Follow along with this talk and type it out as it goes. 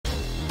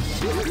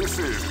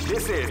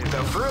This is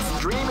the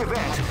first dream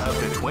event of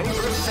the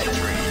 21st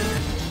century.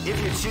 If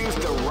you choose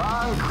the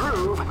wrong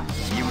groove,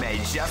 you may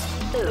just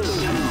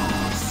lose.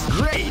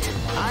 Great!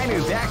 I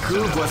knew that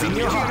groove was in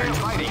your heart.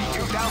 Fighting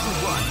 2001.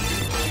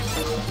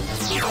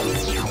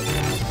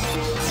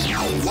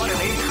 What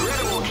an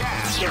incredible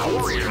cast of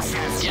warriors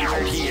has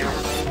gathered here.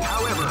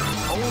 However,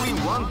 only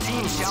one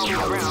team shall be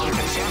crowned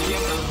the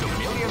champion of the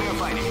Millionaire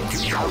Fighting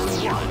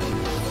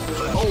 2001.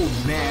 But oh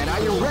man,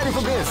 are you ready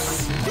for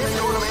this? This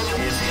tournament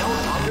is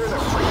held under the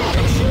free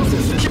ratio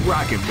system. Keep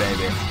rocking,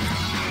 baby.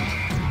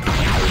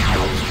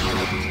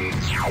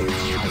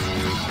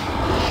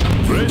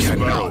 You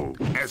cannot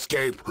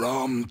escape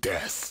from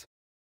death.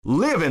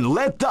 Live and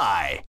let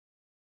die.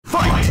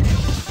 Fight!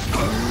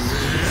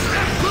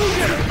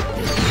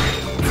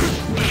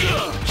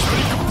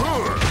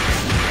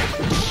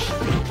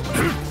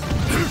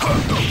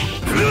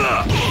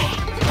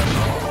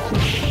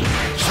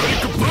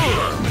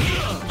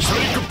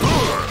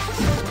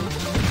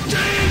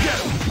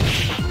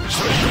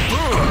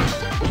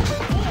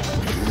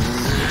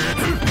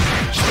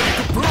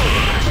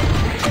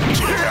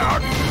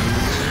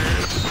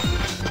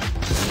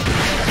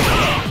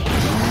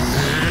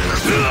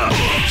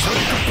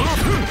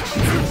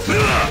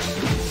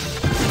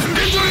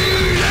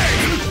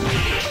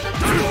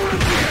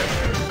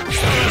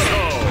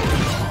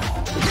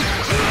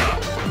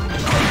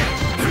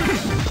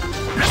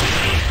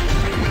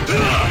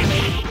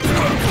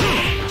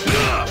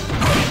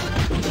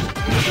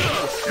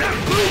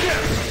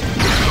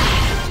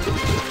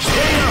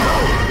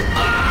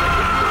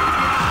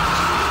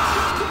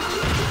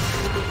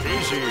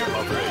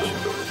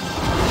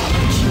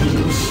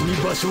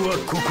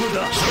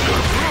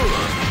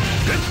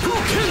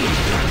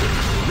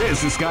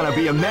 This is gonna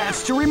be a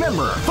match to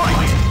remember.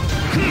 Fight!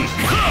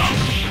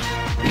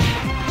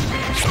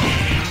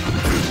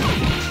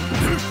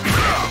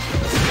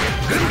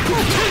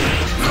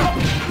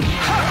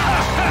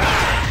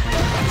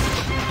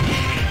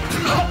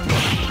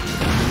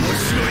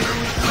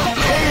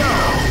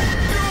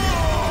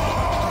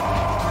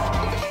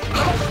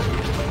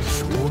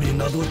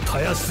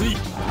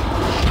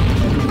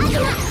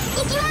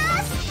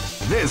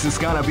 This is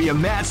gonna be a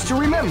match to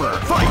remember.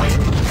 Fight!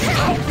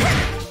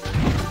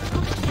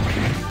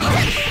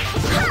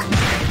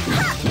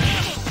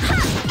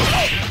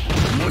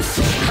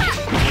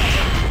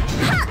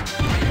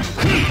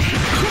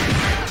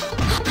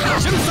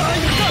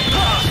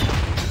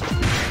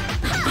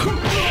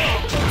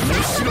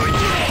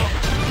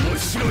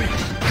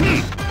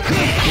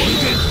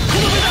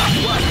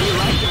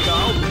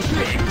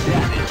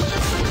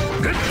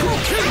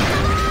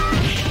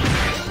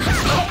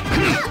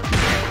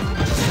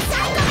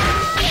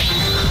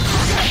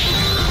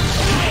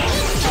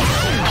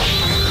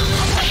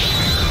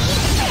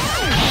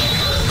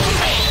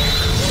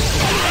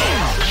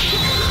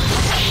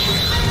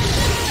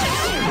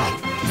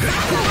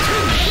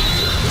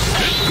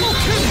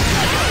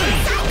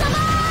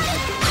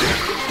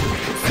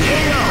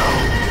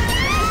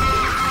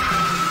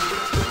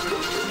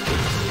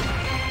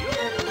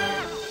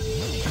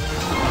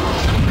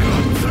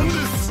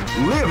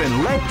 Live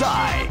and let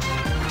die.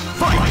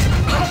 Fight!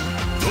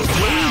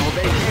 Wow,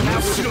 they came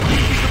out with a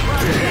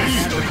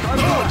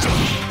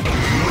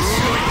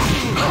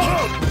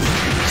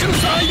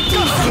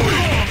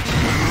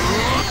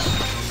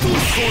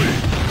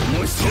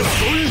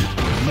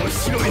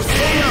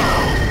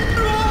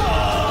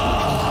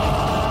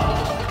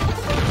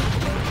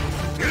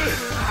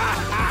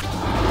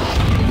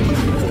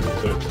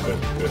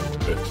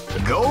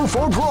Go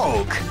for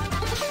broke.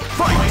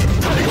 Fight!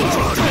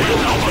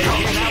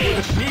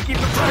 Sneaky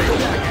surprise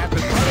attack at the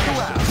start of the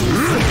round.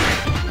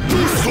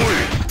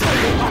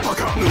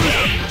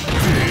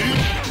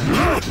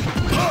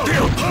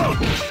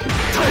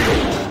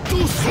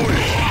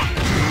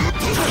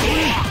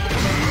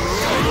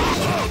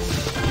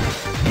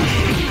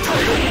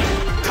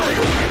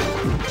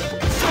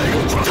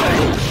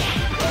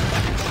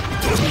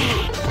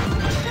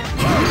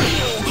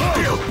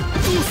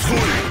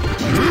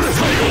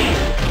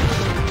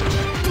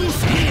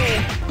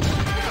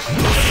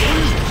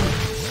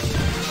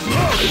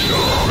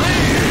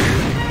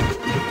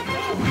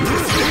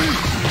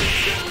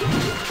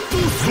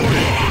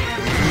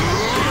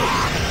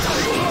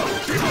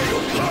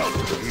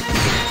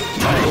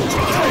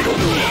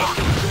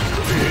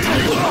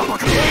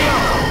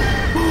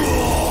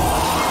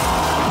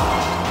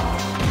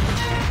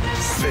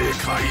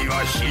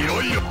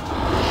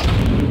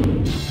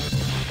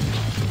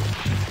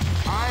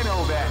 I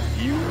know that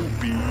you'll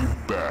be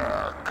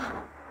back.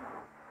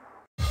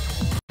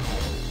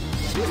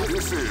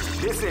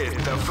 This is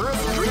the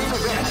first dream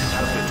event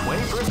of the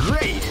 21st.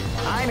 Great!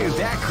 I knew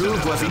that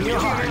groove was in your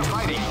heart.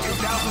 Fighting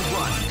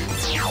 2001.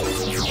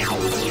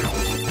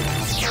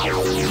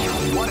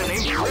 What an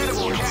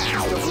incredible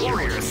cast of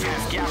warriors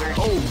has gathered.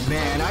 Oh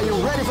man, are you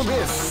ready for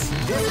this?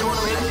 This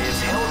tournament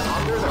is held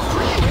under the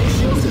free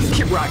ratio system.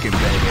 Keep rocking,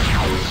 baby.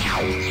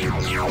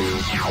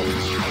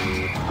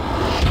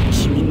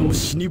 君の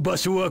死に場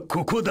所は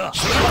ここだ。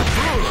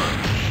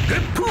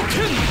烈風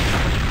剣。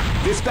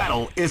This This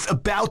battle is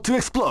about to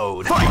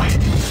explode. Fight!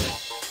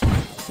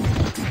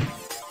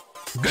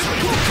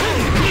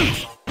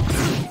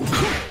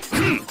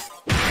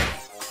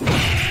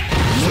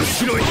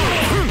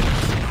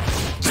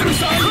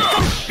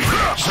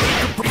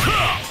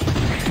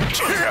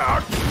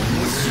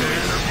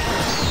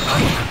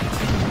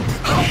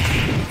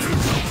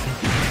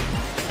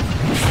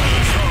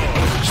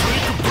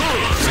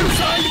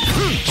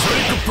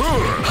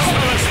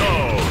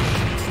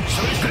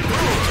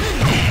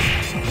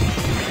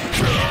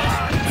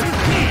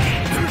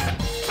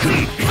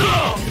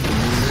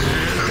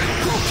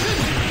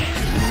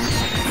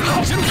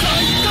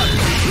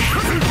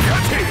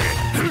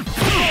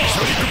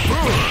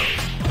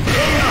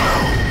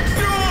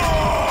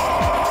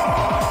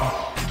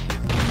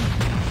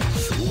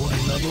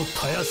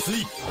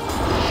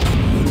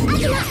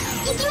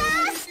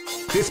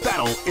 This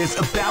battle is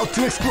about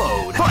to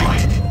explode.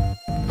 Fight!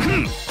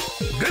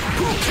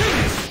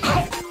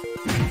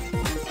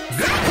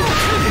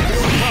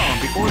 Calm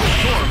before the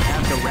storm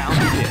as the round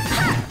begins.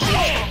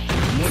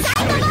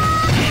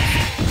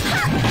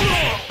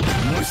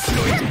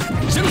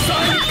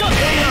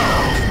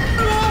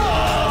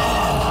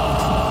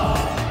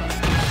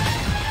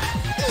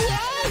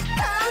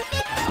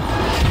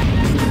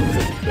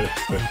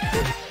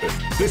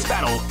 This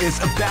battle is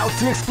about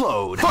to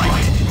explode.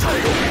 Fight!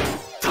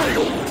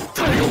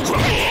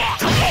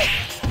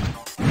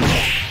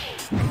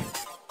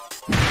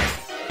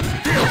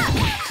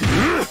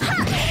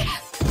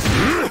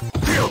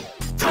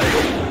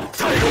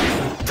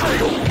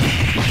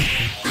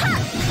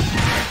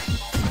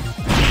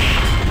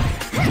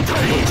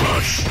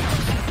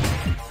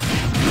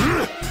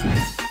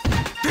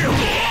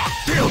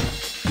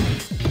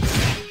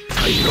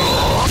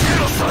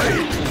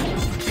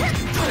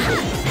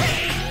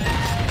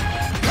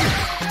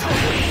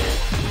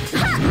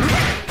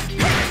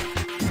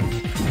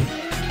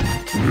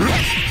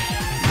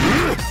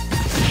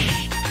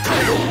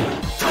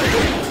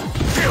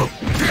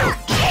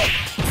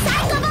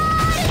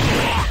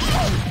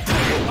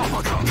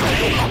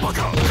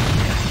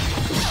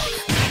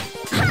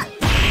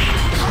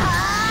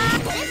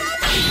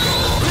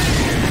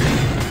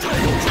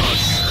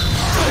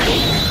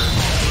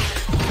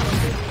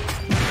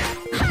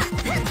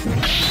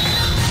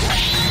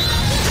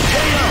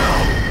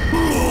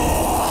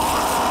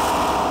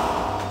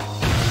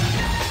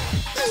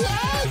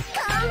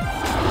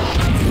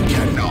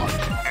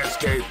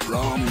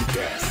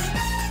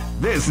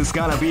 This is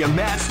gonna be a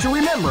match to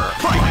remember.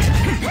 Fight!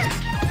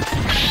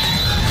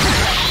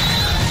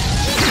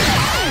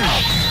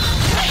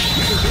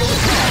 You can feel the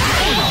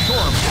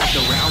storm as the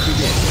round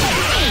begins.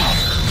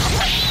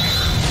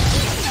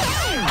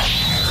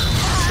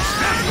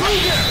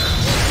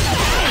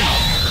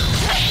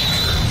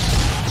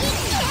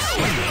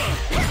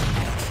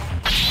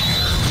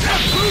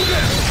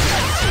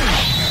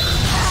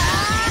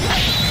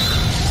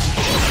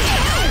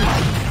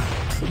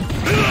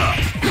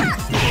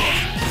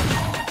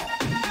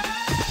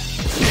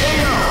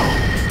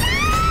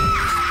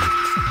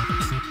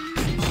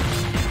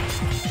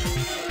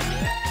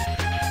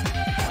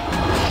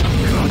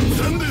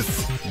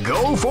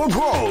 Go for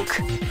broke!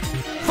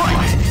 Fight!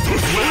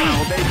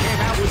 Wow, they came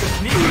out with a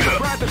sneak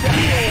surprise attack!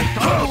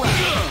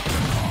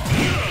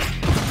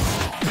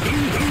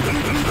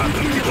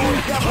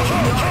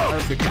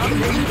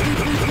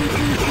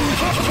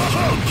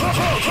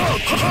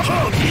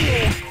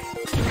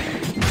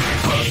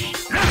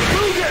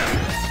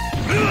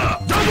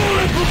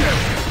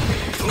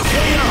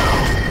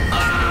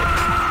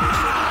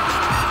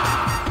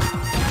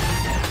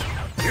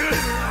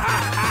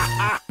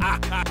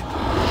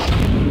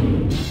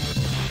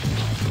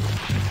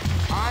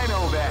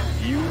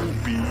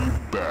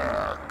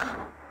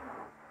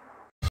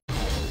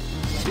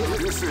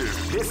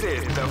 This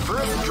is the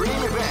first dream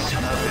event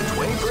of the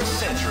 21st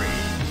century.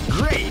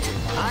 Great!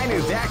 I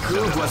knew that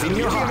groove was in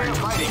your heart.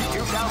 Fighting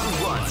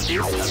 2001 is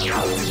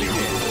about to begin.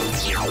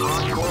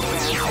 Hardcore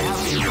fans have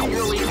been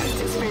eagerly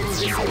anticipating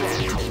this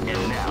event.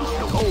 And now,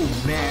 oh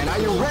man, are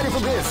you ready for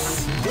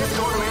this? This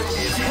tournament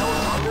is held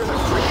under the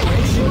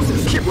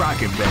regulations. Keep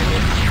rocking, baby.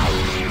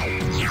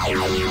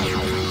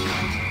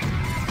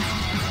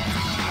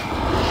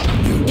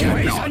 You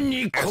cannot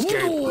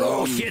escape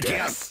from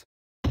death.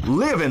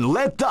 Live and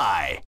let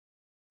die.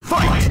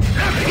 Fight!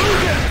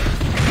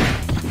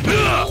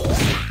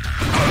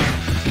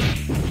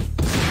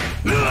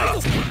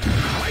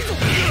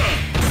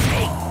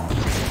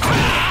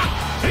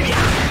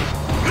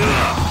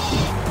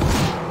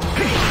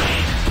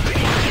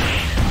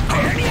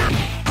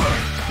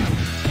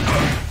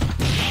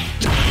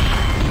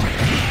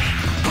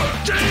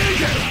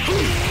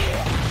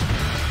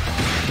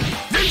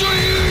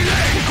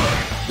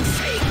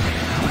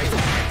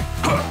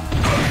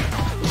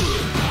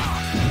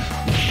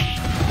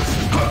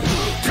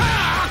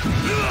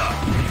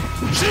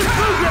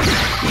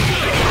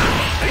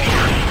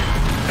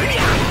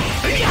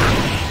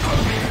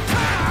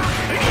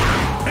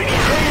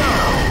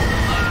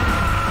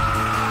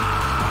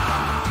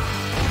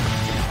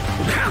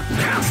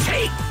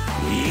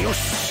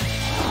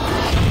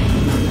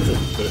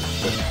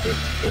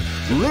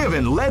 Live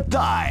and let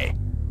die.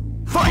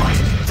 Fight!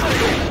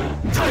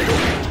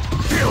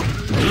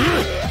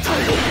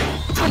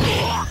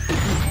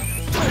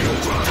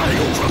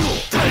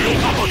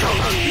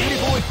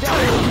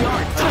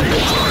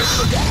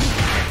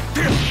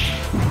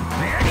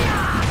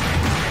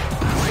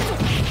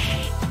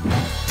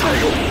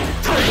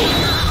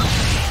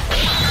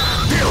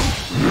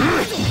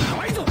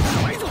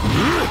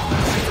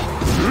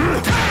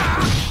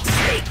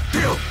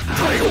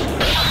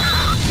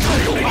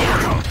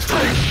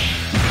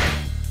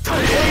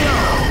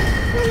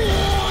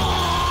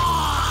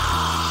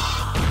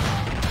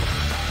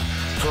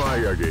 Try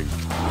again.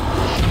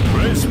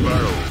 Press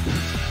barrel.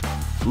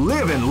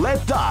 Live and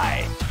let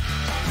die.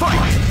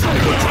 Fight!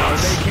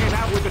 They came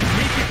out with a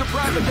sneaky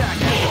surprise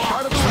attack as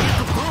part of the round.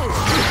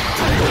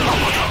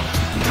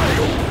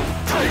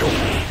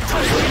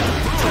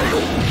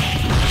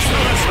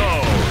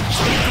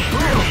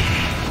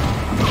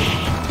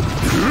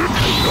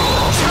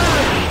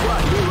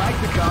 What, you like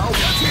the call?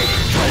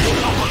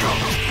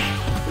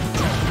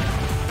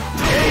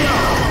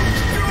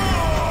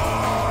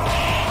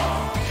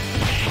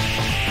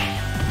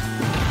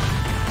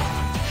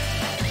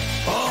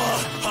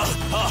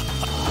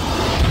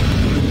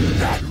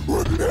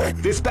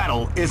 This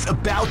battle is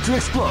about to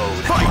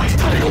explode. Fight!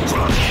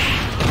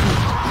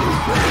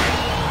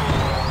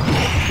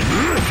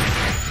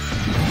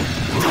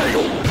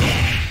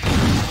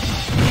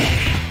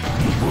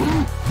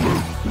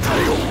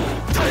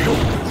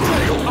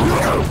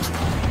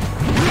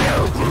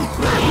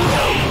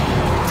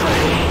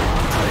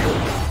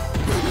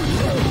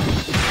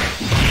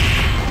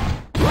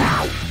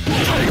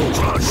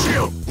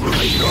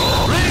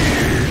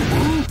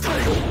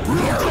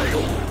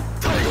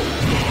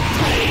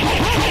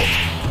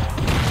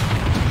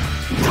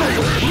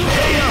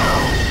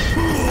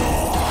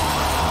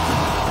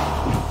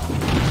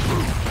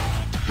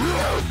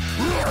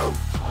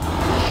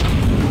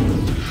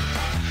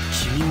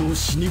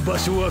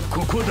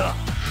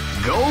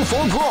 Go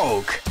for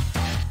broke.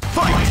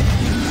 Fight!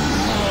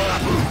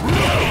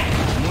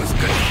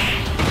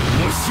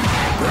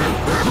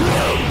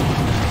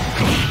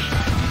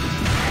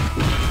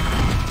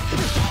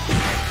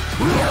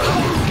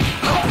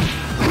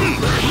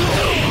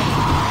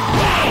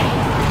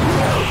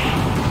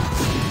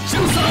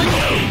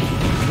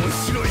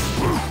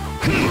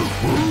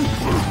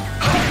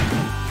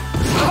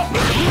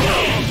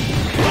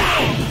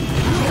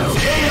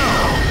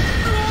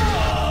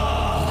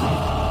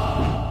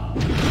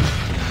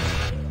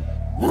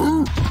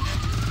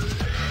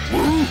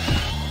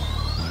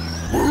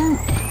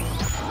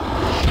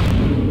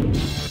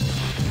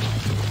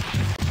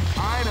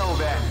 I know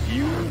that.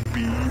 You'll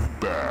be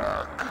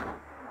back.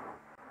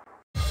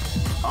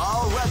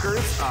 All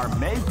records are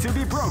made to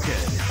be broken.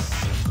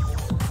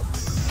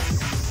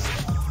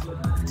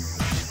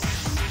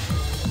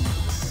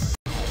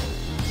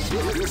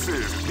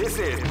 This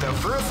is the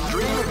first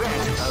dream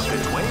event of the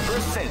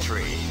 21st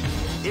century.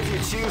 If you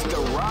choose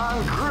the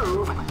wrong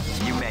groove,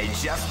 you may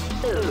just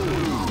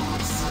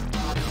lose.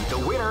 The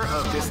winner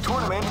of this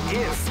tournament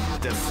is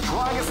the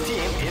strongest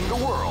team in the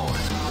world.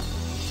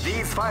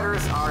 These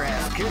fighters are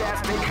as good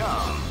as they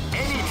come.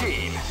 Any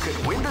team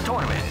could win the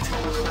tournament.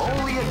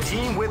 Only a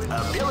team with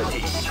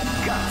ability,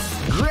 guts.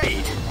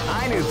 Great!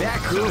 I knew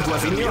that groove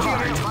was in your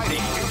heart.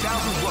 Fighting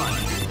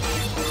 2001.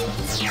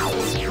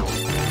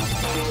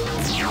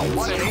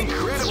 What an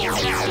incredible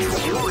cast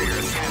of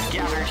warriors has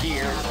gathered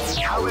here.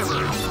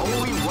 However,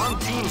 only one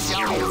team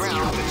shall be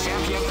crowned the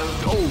champion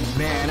of... Oh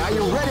man, are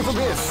you ready for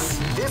this?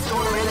 This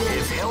tournament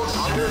is held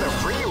under the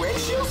free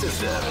ratio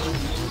system.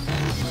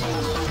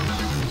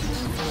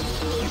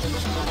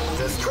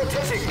 The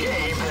strategic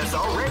game has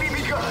already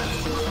begun.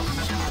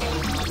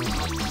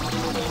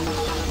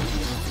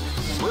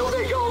 Will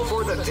they go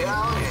for the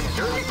down and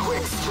dirty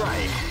quick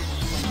strike?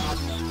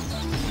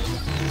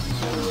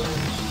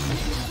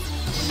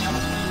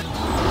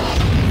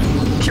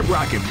 Keep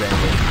rocking,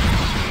 baby.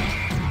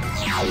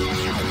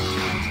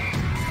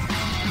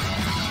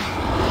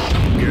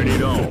 Get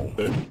it on.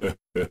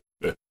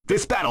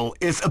 This battle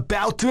is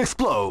about to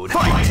explode.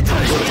 Fight! They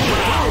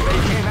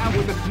came out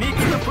with a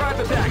sneaky surprise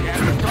attack at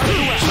the start of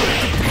the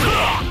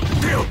round.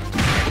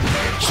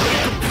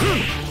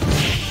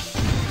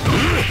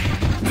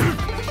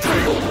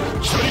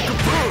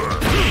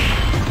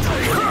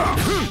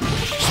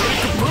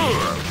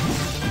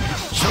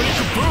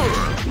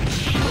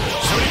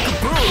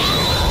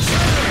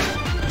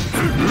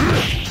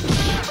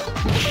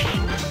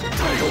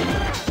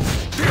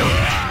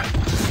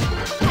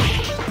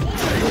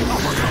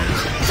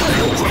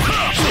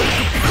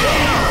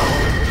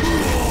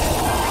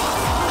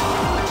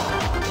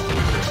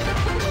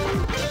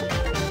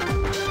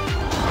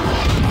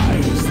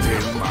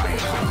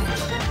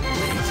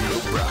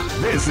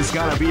 This is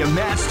gonna be a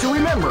match to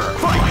remember.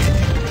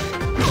 Fight!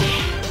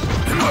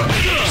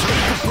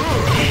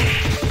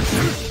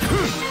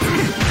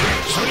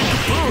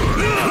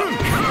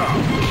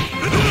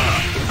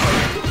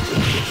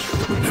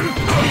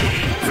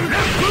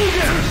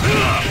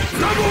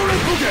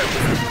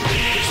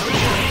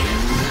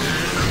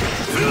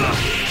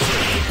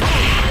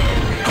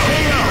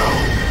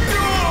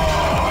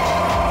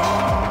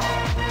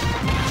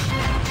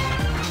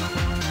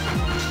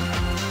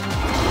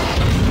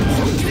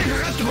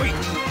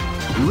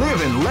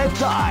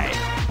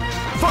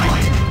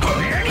 Fight!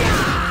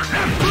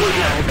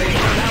 They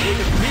come out with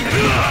a sneaky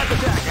surprise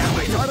attack at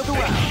the start of the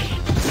round.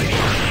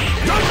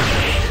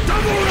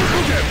 Double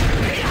Replicate!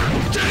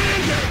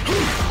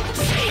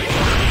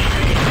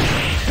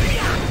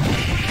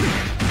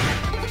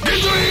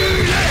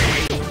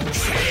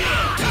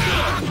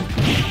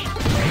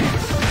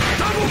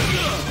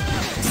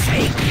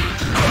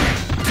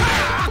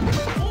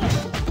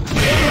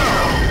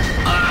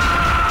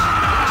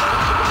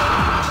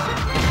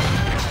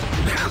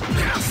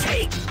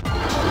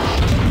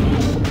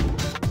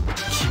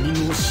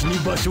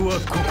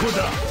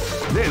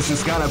 This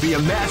is gonna be a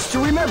match to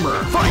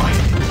remember. Fight!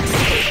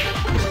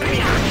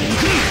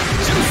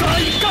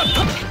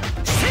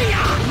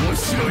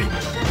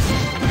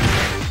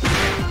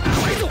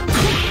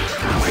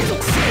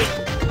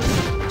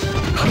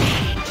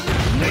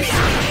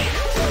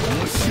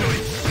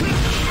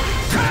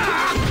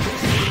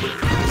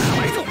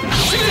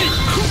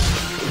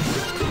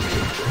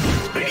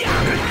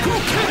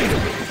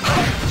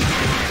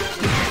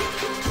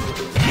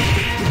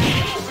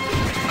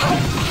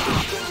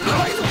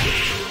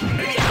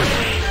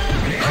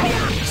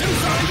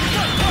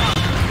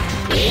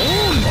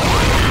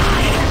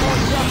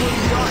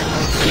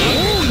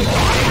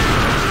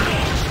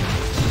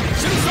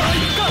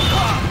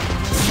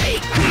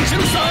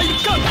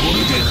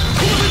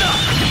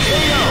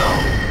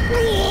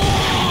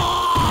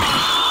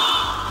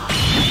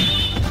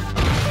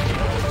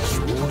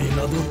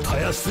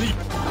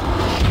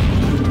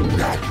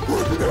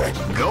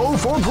 Go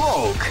for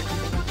broke!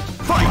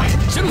 Fight!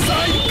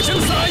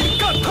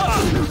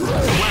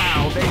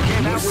 Wow, they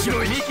came out with a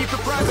sneaky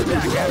surprise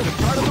attack at the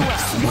start of the round.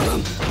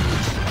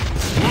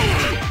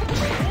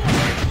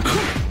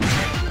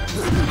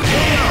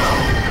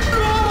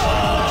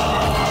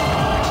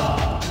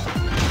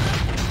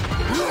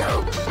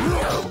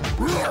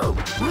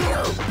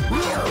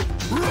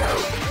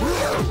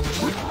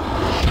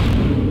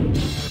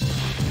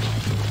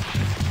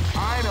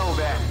 I know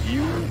that.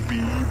 You'll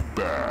be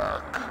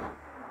back.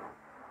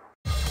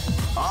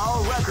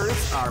 All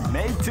records are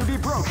made to be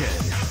broken.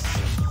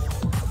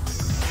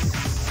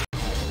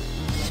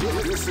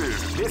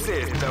 This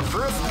is the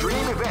first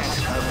dream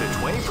event of the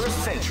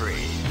 21st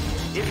century.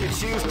 If you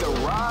choose the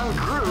wrong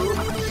groove,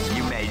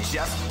 you may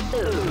just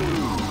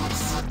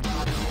lose.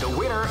 The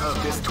winner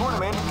of this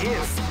tournament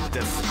is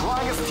the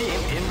strongest team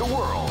in the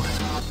world.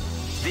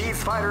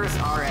 These fighters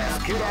are as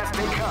good as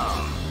they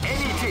come.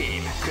 Any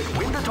team could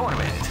win the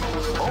tournament.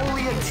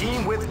 Only a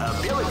team with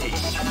ability,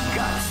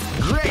 guts.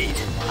 Great!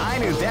 I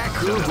knew that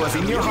groove was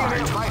in your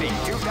heart. Fighting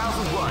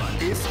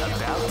 2001 is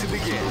about to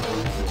begin.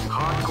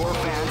 Hardcore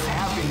fans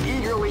have been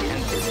eagerly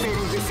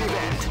anticipating this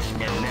event,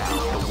 and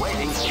now the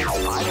waiting is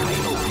finally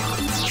over.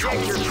 Check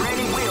your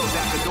training wheels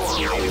at the door,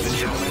 ladies and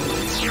gentlemen.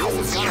 This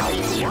is gonna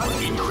be one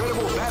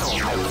incredible battle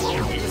that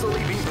will easily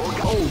be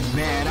forgotten. Oh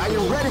man, are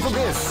you ready for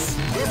this?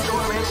 This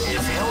tournament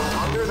is held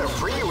under the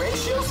free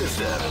ratio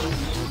system.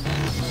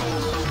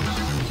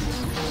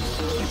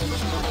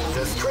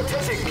 The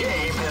strategic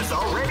game has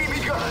already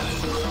begun.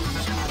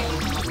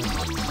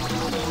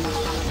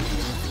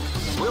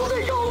 Will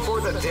they go for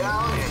the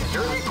down and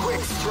dirty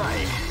quick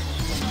strike?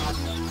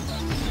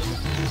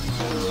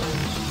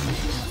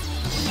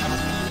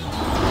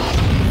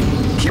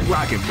 Keep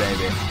rocking,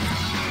 baby.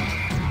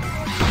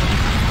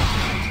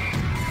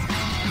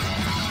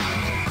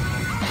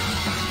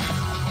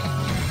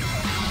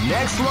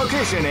 Next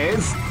location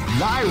is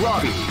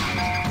Nairobi.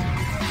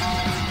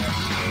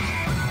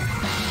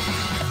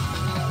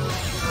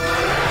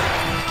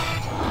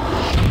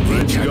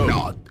 We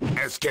cannot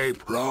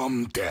escape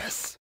from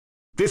death.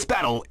 This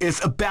battle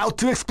is about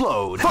to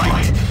explode.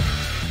 Fight!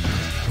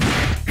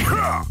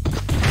 Wow,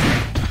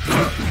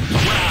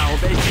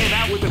 they came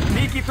out with a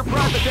sneaky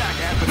surprise attack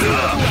at the start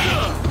of the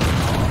round.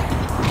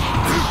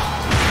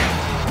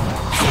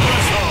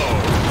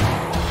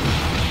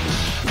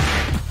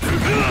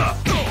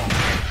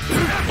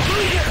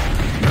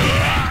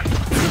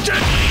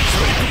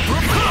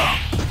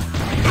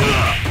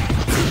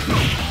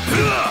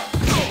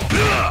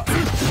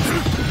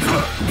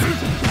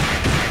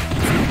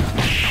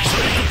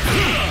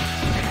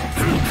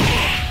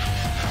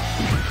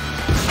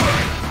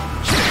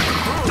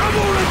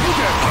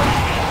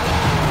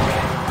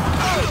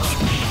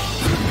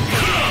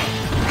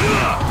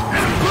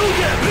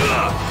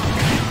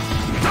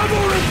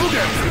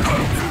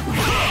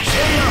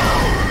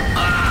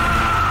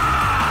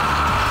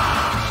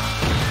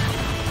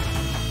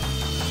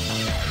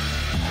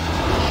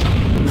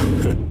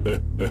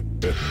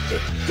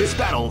 This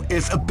battle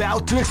is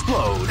about to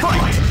explode. Fight!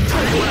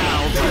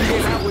 Wow, they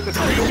came out with a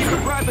sneaky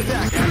surprise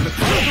attack at the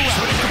start of the round.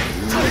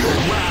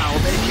 Wow,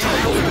 they came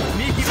out with a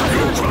sneaky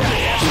surprise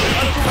attack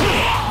at the start of the round.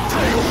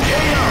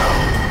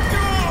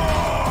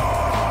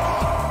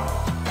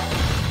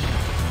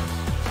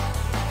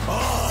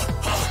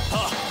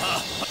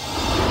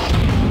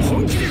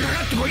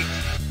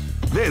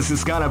 This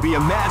is gonna be a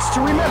match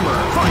to remember.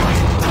 Fight!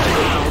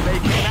 Wow, they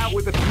came out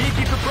with a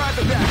sneaky surprise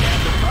attack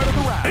at the start of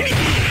the round.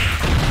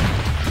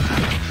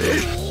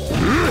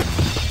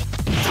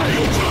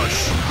 Title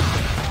Crush!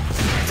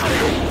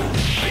 Title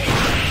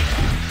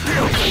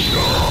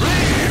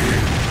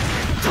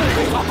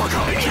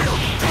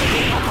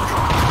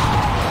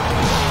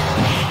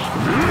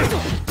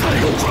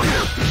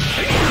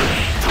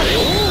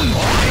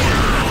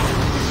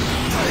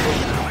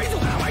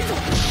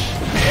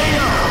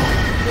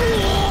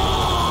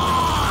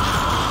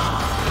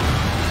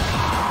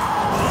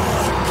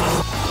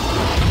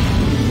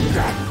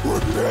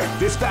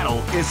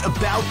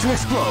to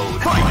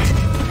explode. Fight!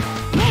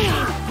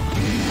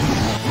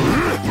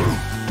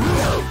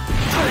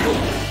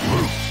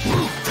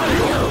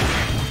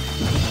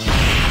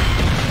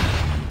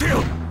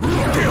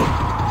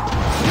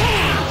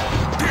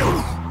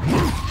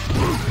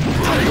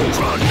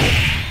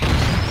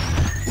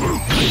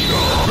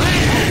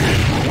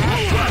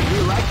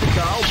 You like to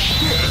go?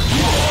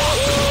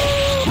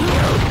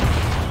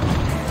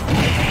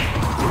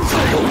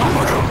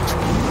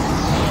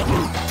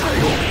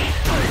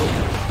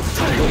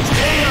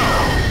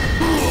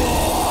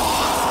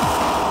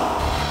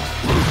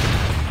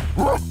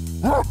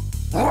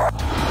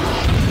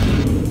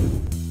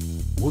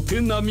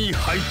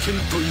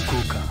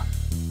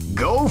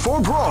 Go for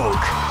broke.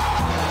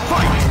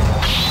 Fight!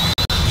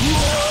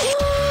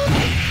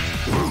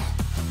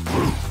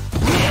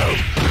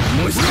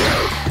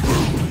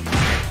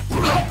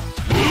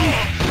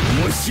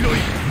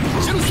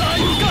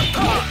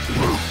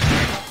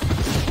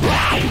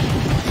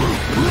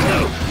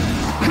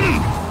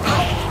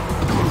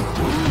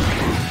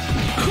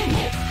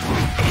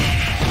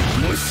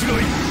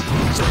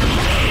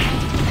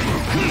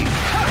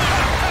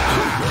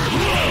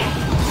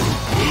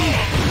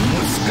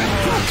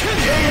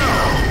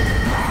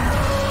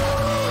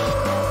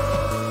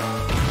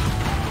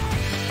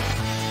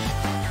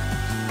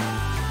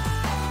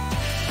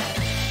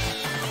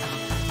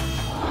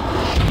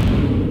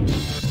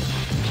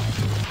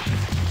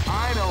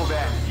 I know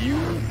that.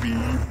 You'll be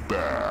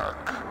back.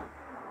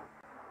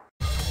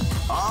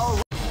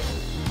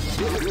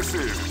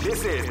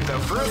 This is the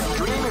first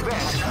dream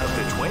event of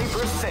the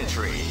 21st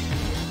century.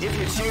 If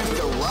you choose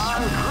the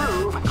wrong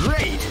groove,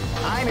 great!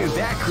 I knew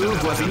that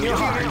groove was in your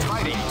heart.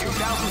 Fighting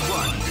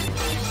 2001.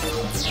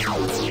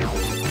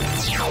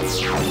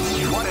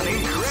 What an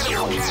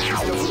incredible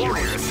cast of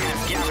warriors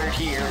has gathered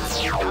here.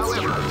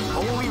 However,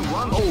 only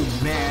one... Oh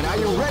man, are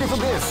you ready for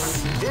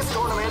this? This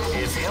tournament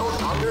is held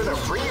under the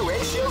free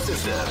ratio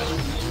system.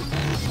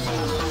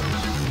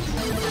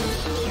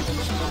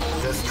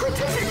 The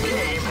strategic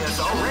game has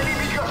already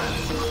begun.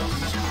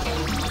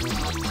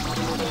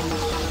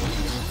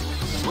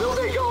 Will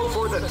they go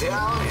for the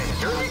down and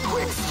dirty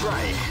quick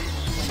strike?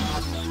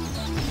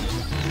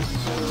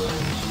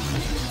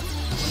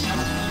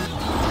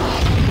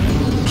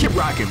 Keep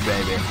rocking,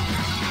 baby.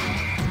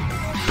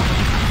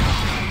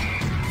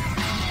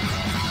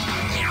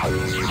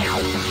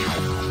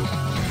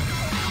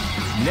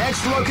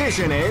 Next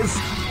location is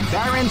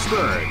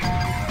Barentsburg.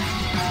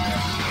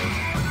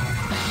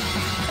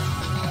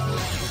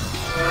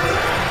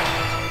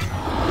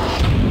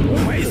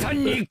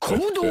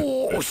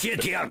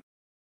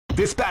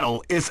 This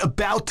battle is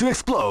about to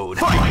explode.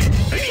 Fight! Wow,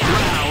 they came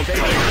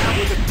out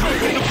with a deep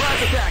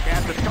surprise attack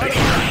at the start of the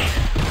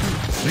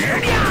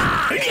round.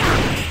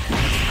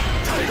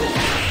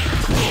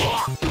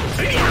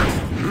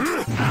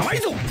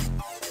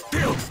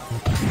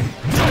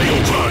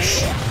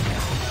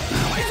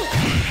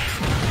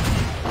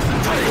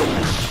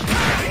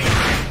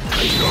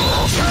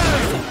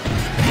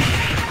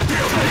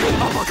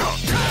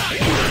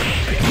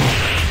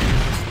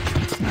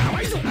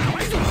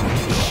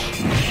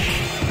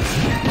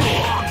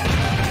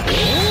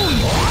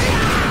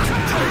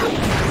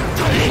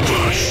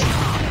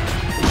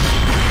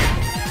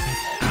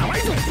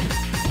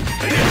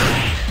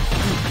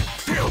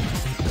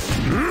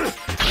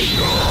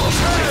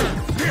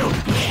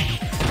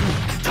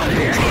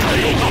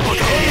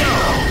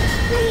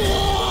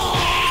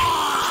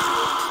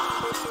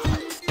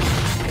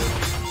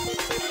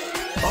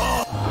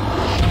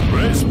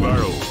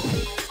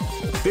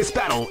 This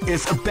battle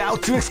is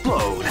about to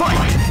explode.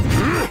 Fight!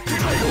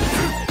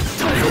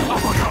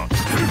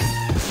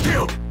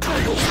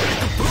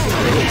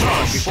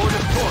 Before the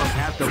storm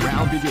has the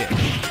round begin.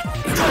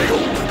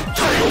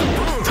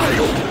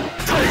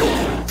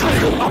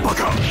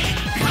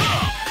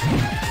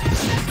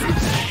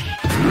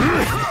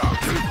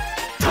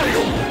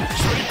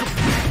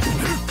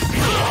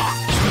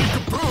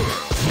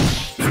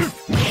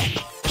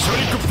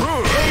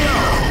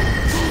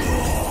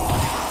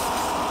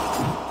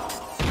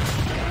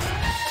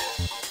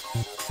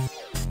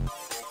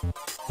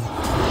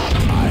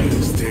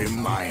 I'll stay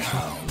my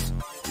house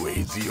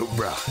with your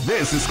brother.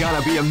 This is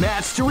gonna be a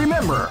match to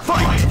remember.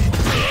 Fight!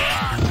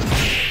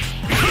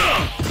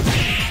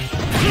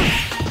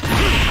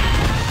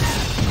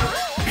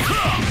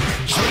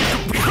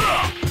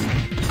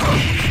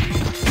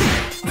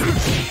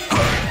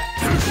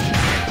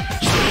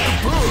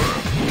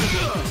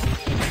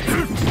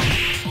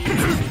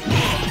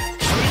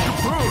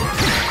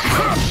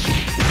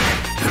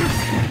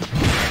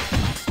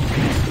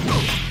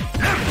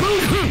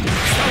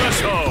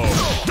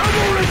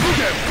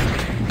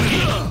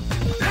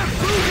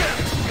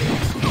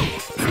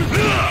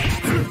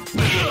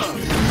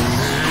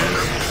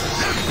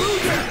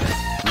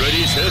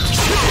 Ready, set,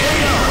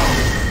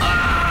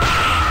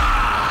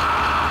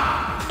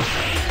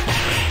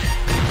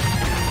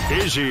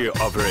 easy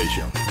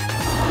operation.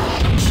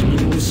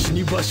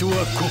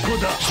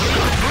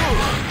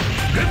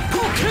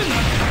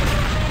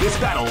 This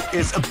battle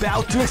is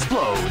about to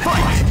explode.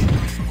 Fight!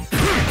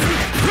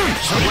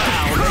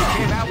 Wow, they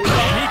came out with a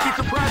sneaky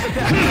surprise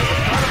attack.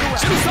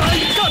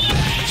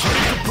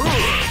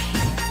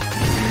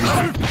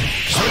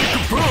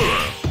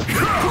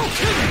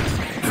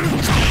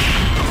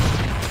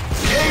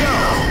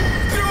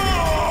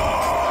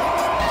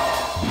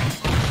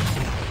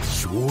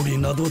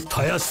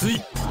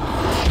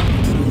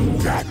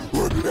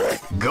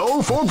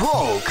 Go for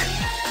broke.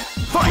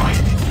 Fight!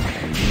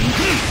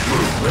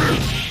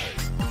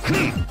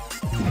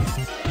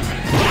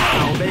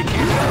 Wow, they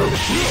came out with a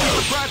sneaky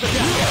surprise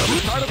attack at the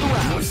start of the round.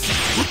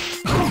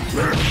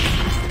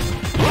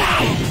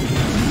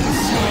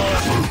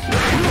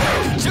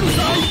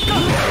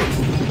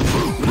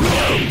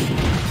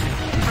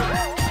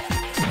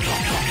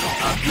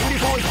 A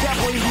beautiful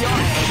example in the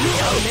art of the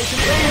elimination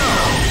KO.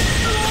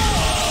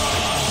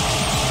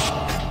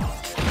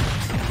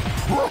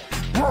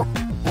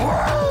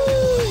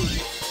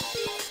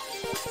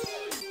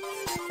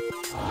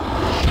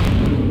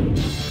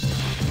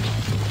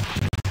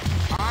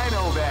 I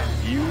know that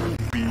you'll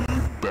be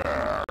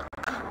back.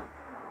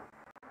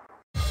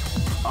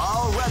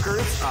 All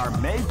records are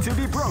made to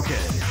be broken.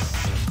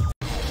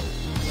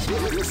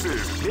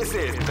 This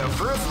is the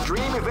first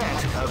dream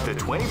event of the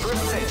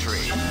 21st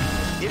century.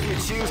 If you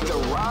choose the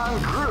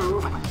wrong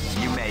groove,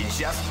 you may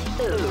just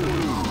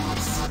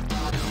lose.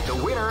 The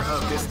winner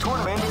of this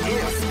tournament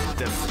is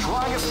the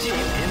strongest team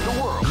in the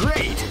world.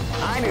 Great!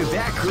 I knew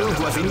that groove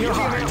was in your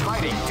heart.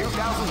 Fighting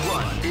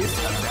 2001 is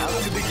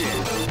about to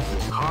begin.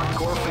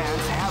 Hardcore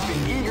fans have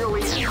been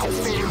eagerly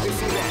anticipating this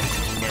event,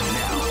 and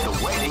now the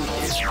waiting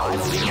is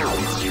finally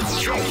over.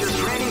 Check your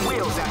training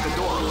wheels at the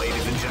door,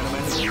 ladies and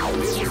gentlemen.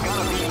 This is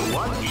gonna be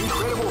one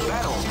incredible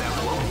battle that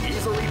won't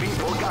easily be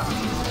forgotten.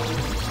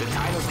 The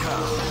time has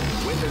come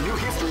when the new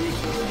history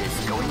is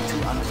going to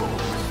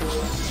unfold.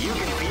 You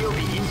can feel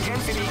the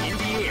intensity in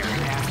the air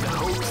as the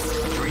hopes,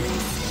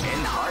 dreams,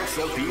 and hearts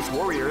of these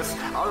warriors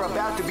are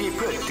about to be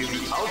put to the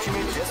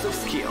ultimate test of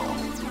skill.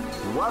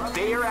 What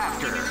they are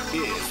after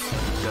is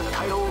the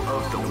title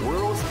of the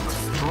world's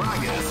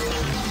strongest.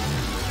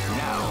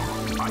 Now,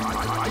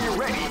 are you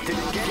ready to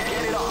get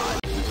it on?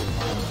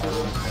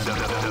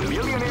 The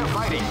Millionaire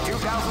Fighting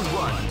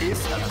 2001 is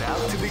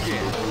about to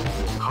begin.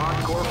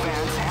 Hardcore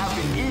fans have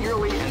been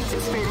eagerly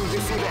anticipating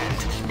this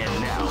event, and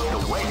now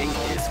the waiting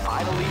is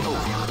finally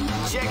over.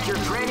 Check your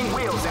training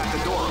wheels at the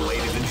door,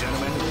 ladies and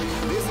gentlemen.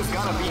 This is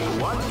gonna be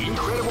one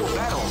incredible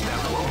battle that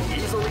won't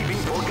easily be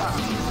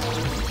forgotten.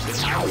 The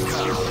time has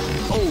come.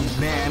 Oh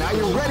man, are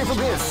you ready for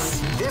this?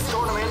 This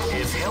tournament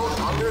is held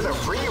under the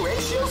free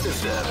ratio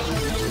system.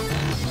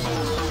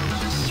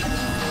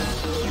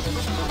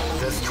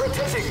 The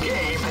strategic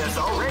game has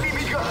already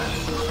begun.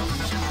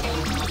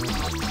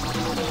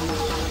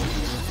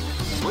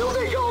 Will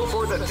they go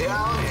for the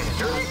down and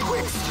dirty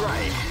quick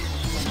strike?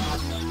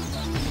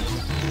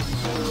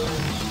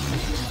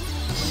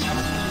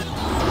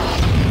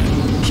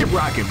 Keep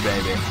rocking,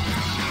 baby.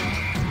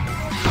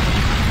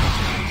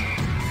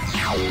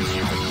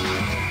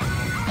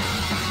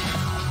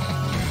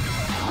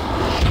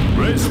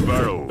 Race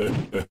battle.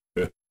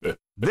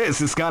 This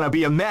is gonna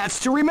be a match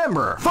to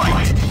remember.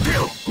 Fight!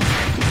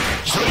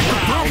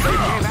 Wow, they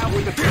came out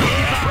with a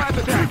surprise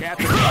attack at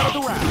the start of the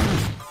round.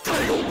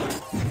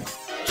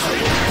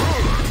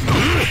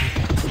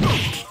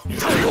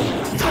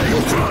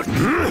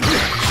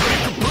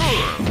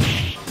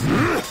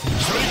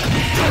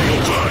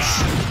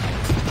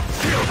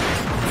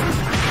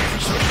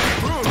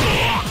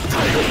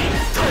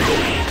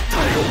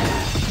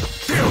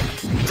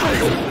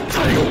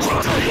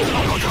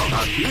 A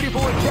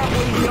beautiful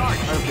example in the art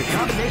of the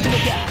combination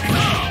attack.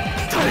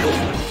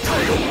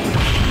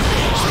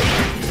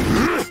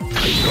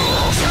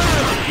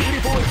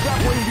 Beautiful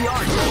example in the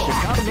art of the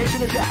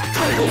combination attack.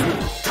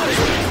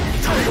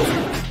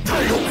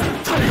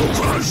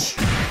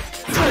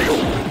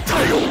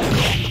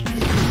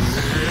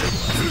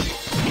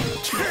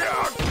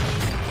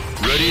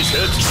 Ready,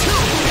 set,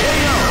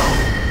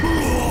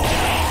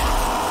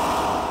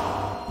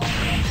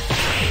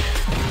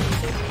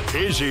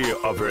 easy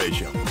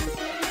operation.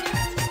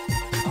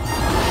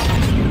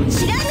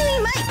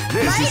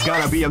 This is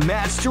gonna be a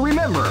match to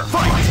remember.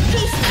 Fight!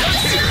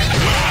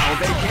 Wow,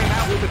 they came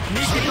out with a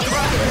sneaky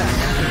surprise attack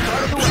at the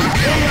start of the round.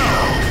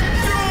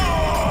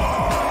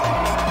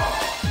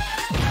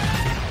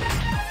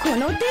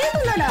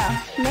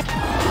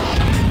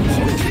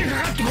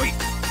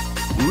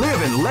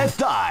 Live and let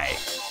die.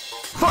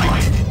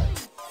 Fight!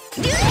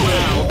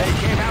 Wow, they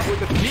came out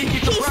with a sneaky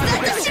surprise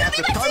attack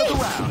at the start of the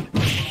round.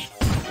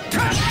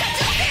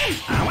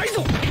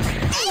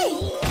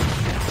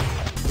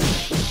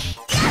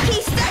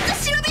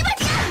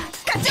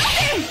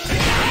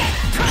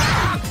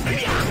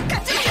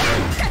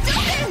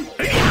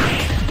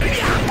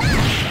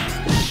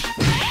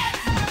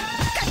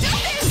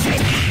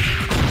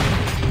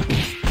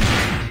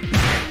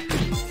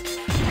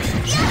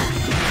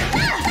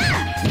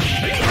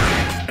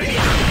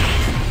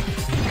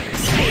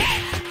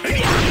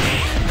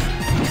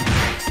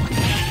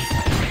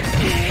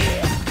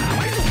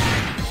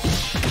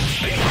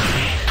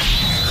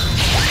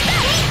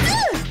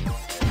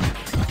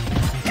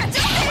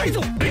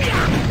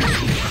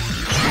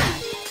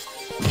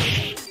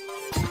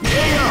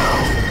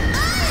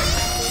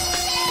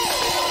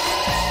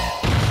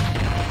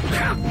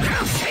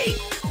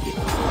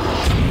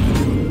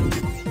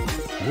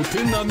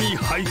 波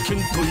拝見とい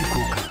こ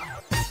うか。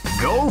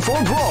 Go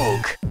for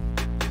broke.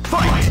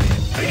 Fight!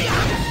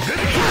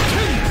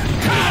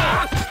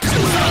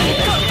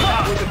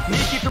 With a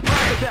sneaky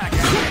surprise attack at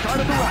the start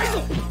of the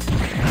round.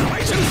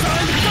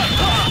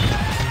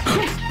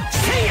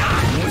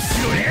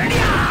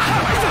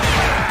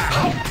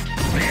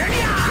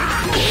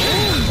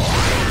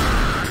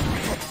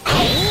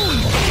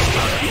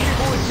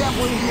 Evil is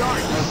definitely the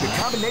art of the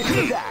combination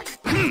attack.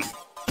 Evil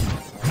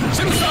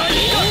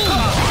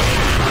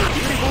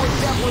is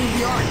definitely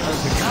the art of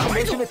the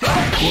combination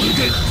attack.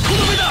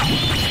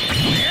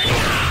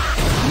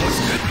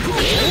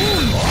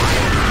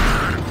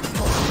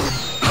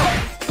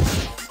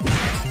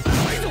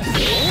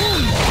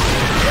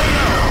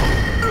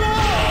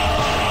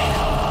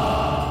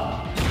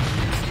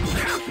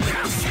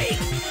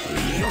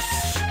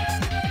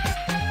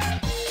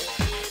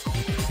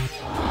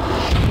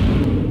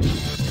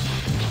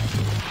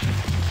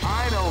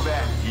 I know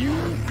that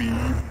you'll be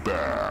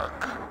back.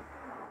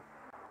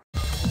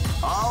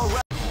 All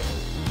right.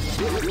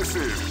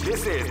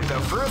 This is the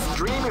first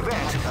dream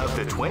event of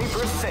the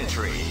 21st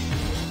century.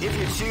 If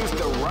you choose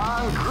the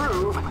wrong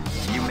groove,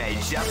 you may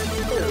just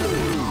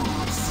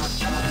lose.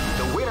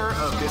 The winner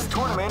of this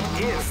tournament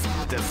is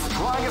the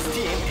strongest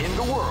team in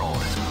the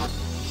world.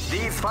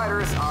 These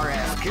fighters are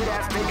as good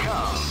as they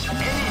come.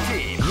 Any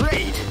team.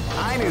 Great!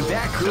 I knew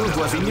that groove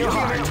was in your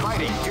heart.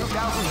 Fighting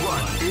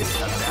 2001 is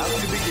about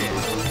to begin.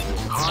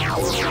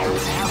 Hardcore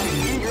fighters have been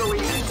eagerly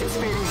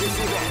anticipating this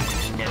event.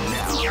 And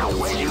now,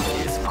 the wait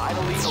is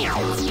finally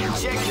over.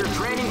 Check your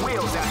training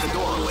wheels at the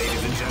door,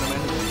 ladies and gentlemen.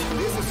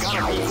 This is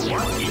gonna be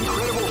one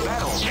incredible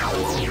battle that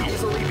will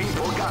easily be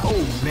forgotten.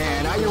 Oh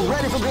man, are you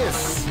ready for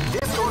this?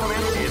 This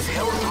tournament is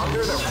held under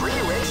the free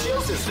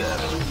ratio system.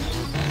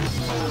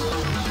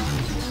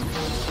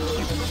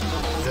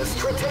 The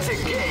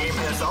strategic game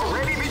has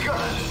already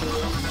begun.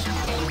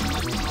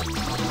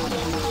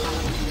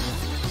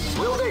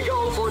 Will they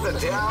go for the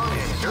down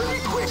and dirty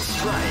quick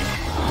strike?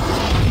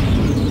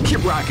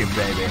 Keep rocking,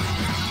 baby.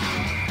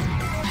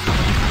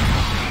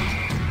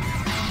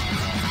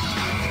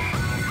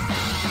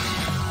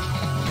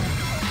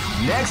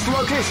 Next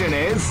location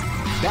is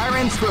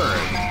Barentsburg.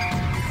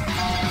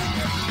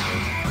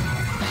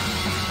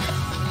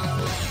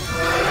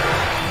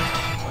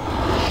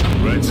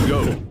 Let's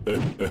go.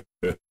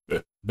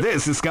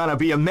 This is gonna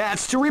be a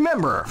match to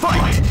remember.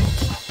 Fight!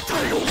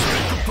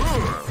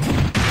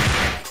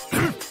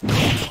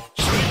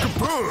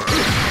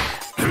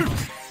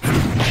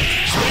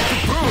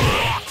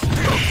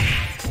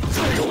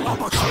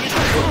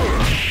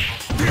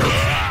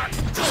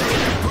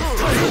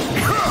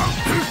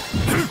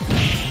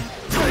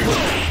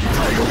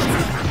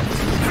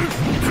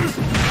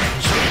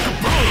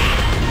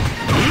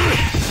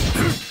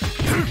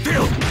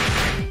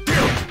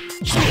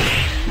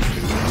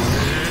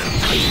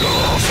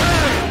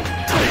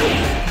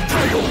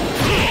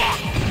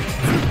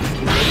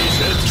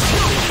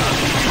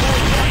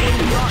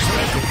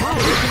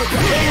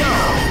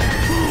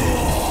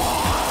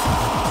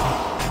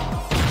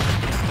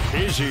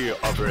 Easy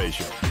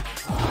operation.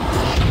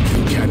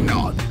 You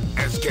cannot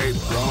escape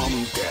from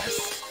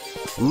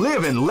death.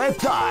 Live and let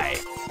die.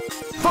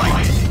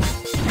 Fight!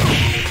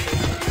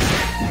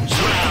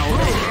 Wow,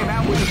 they came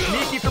out with a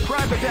sneaky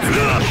surprise attack at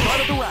the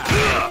start of the round.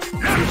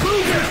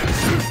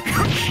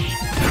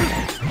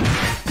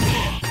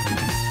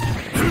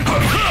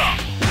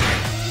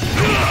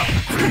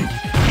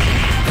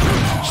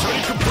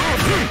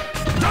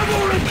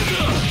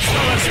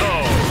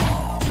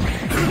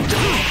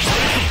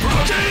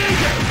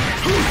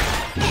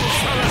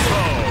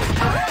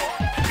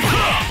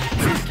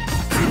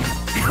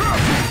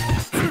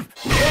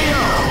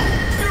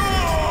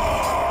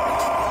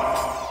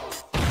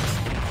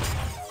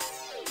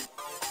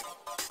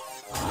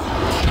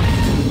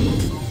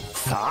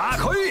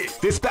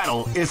 This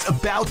battle is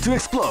about to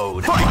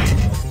explode. Fight!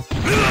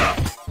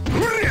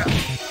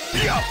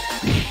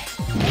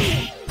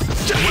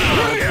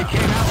 Wow, they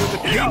came out with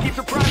a sneaky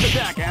surprise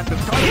attack at the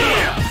start of the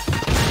round.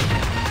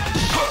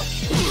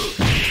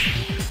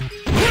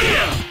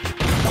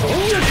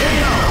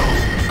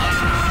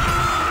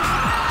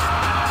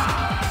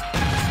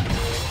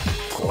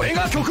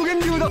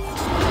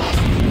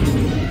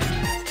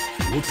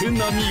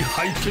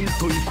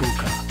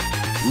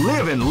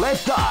 Live and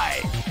let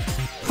die.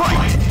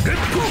 Fight!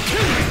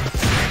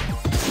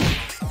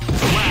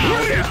 Wow,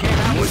 they came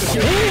out with a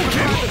sneaky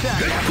surprise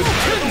attack at the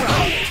start of the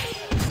round.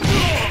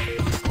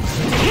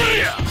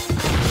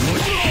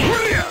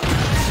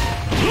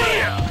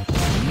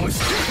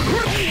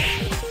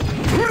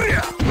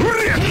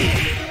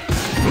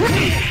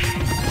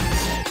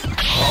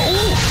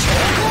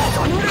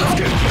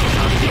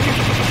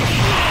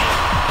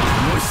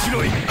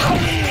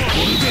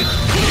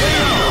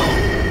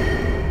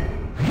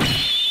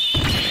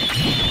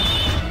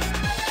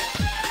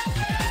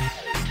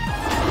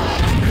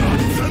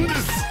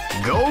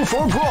 Go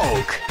for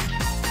broke.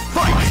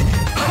 Fight!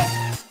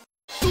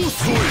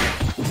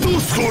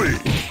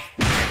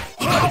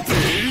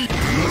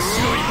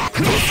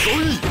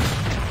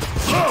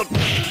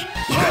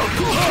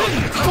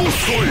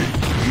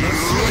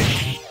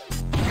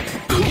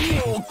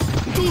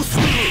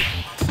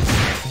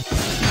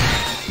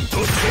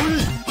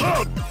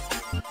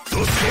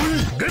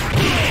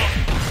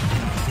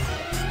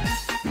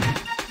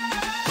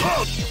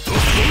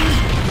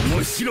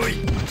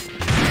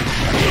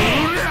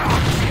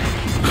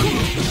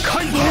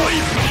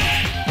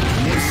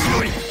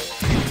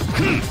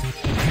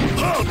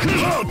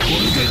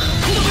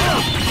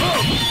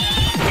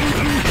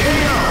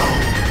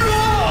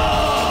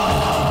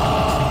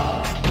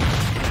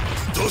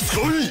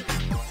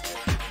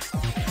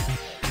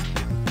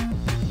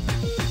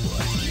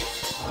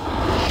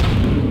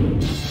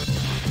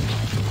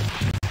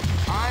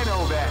 I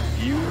know that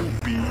you'll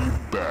be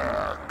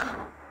back.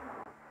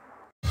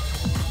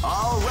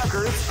 All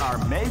records are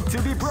made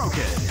to be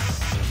broken.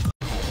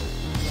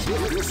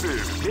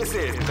 This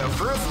is the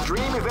first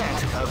dream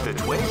event of the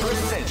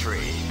 21st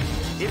century.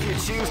 If you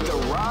choose the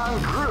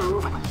wrong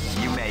groove,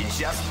 you may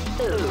just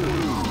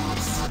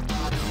lose.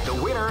 The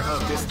winner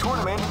of this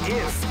tournament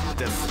is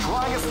the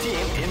strongest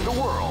team in the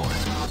world.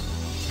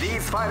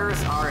 These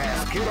fighters are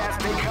as good as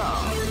they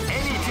come.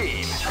 Any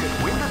team could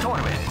win the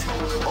tournament.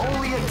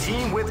 Only a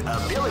team with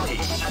ability,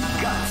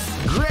 guts.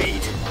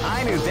 Great!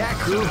 I knew that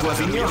groove was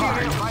in your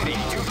heart. Fighting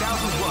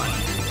 2001.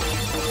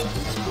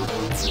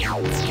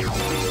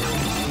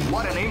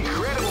 What an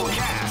incredible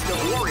cast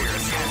of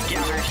warriors has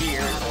gathered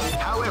here.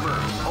 However,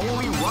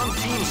 only one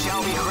team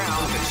shall be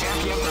crowned the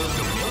champion of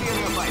the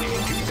Millionaire Fighting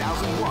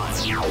 2001.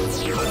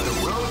 But the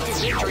road to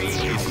victory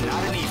is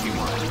not an easy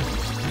one.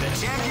 The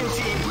champion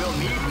team will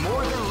need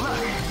more than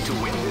luck to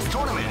win this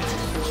tournament.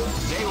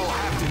 They will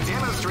have to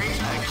demonstrate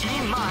a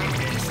keen mind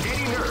and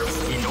steady nerves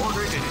in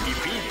order to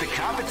defeat the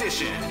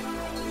competition.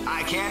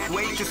 I can't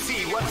wait to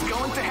see what's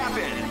going to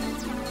happen.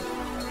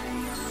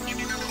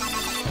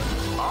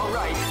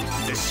 Alright,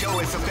 the show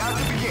is about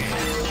to begin.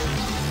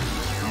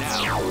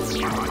 Now, are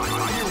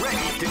you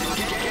ready to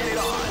get it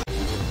on?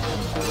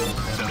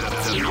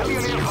 The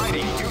Millionaire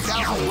Fighting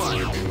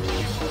 2001.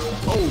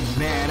 Oh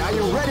man, are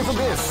you ready for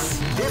this?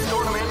 This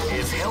tournament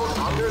is held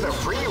under the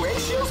free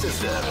ratio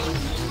system.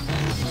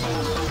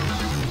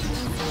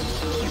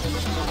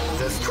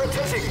 The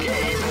strategic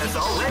game has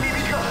already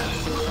begun.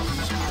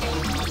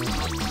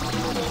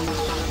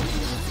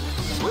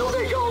 Will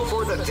they go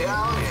for the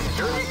down and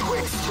dirty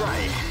quick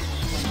strike?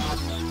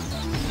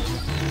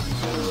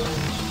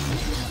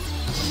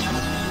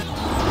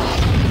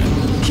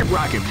 Keep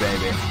rocking,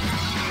 baby.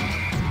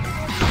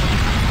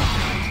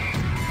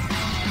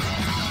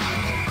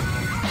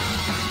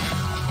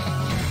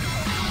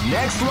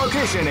 Next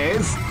location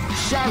is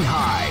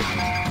Shanghai.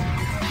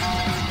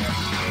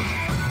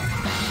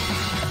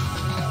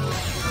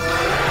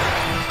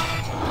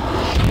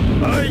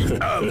 I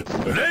am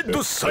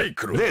Red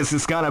Cyclone. This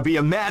is gonna be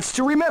a match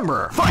to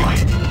remember.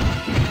 Fight!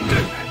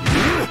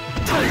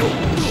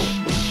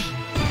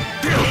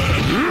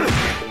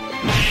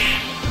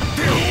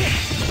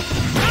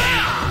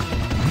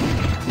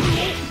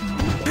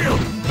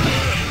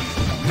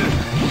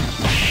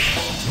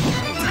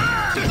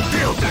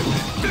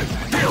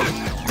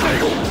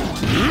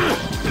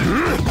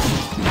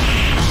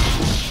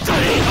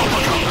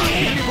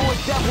 People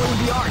is definitely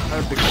the art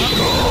of the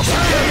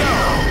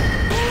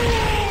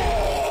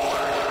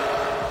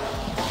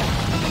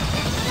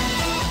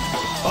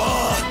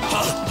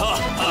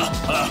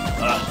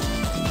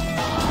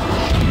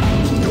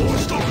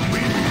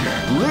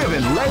Live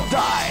and let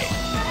die.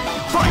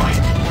 Fight!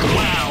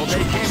 Wow,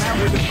 they came out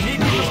with a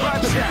sneaky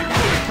surprise attack at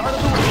the start of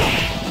the round.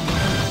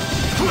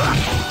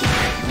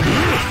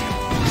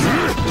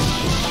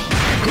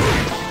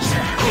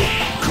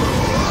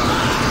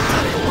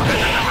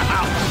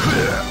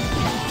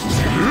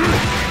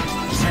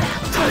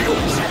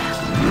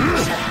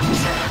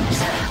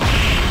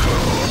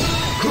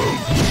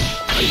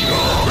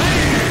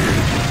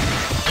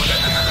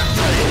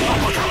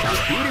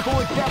 Beautiful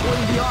is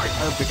definitely the art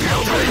of the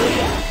counter.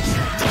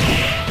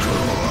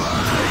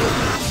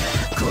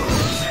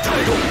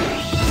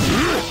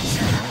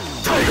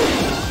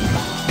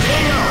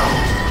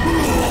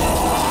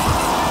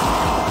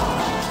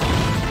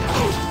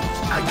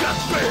 I got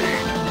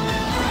paid.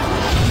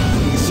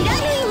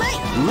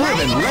 Live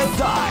and let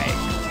die.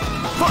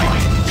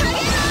 Fight!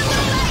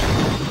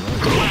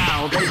 Wow,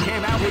 they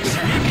came out with a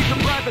sneaky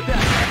surprise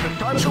attack at the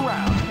start of the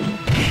round.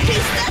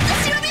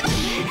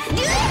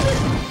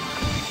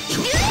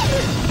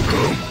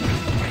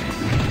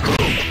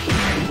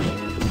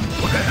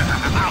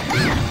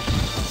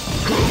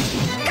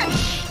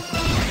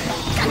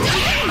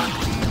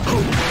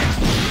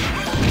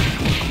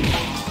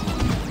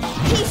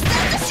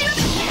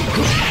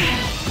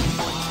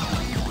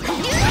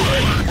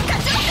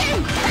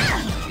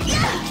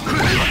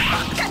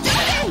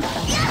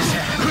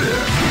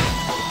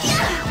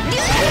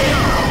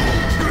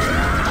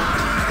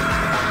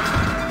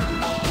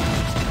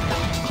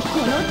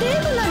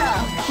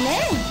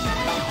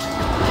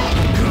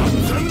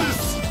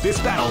 This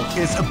battle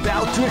is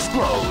about to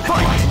explode.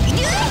 Fight!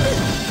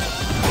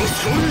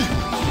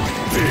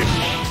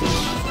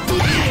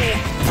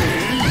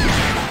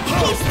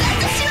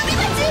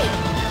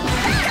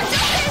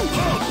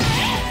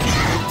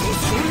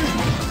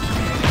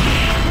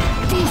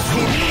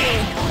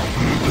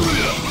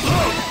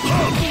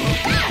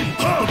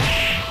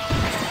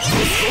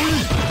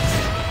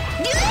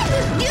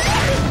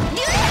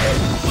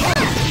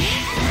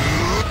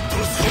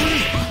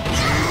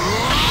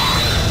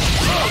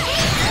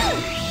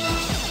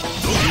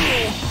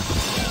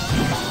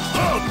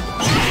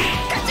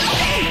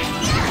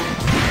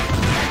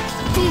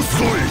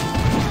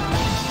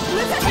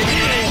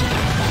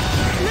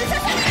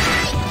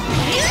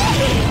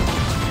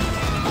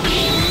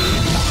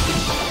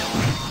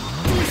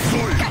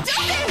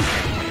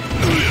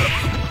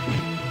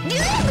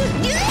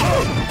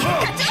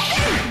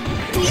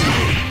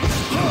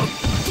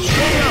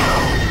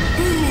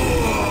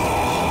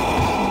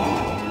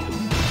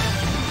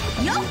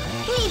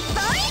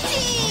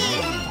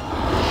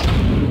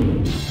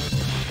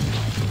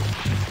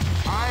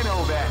 I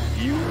know that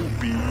you'll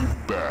be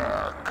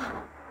back.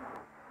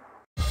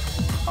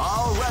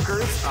 All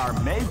records are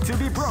made to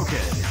be broken.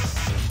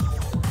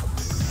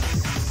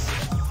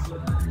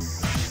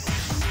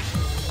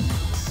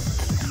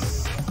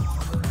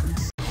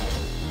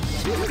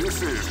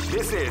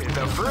 This is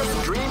the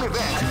first dream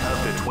event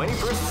of the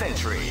 21st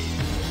century.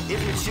 If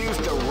you choose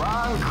the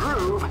wrong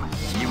groove,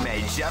 you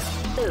may just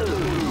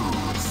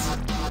lose.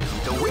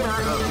 The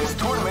winner of this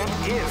tournament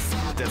is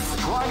the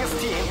strongest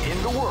team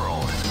in the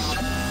world.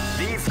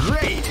 These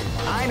great!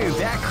 I knew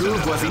that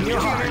groove was in your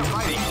heart.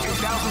 Fighting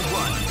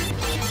 2001.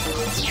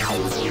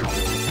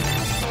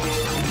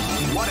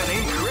 What an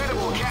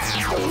incredible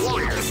cast of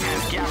warriors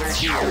has gathered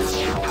here.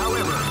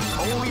 However,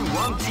 only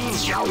one team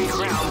shall be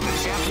crowned the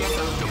champion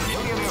of the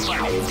Millionaire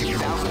Fighting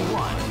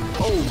 2001.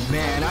 Oh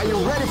man, are you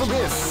ready for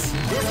this?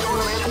 This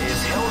tournament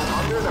is held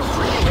under the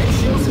free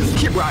ratio system.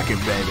 Keep rocking,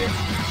 baby.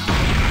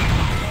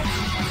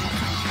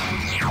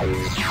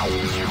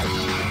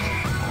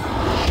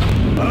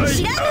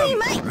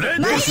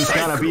 This is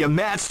gonna be a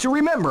match to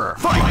remember.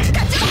 Fight!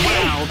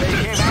 Wow, they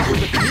came out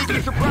with a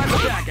sneaky surprise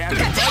attack at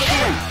the start of the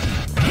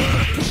round.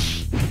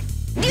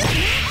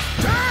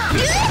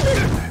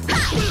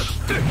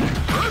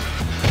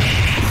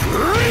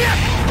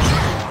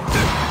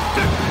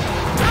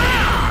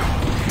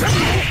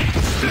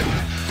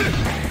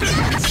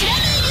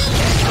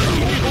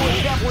 People is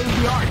definitely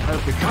the art of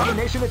the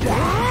combination attack.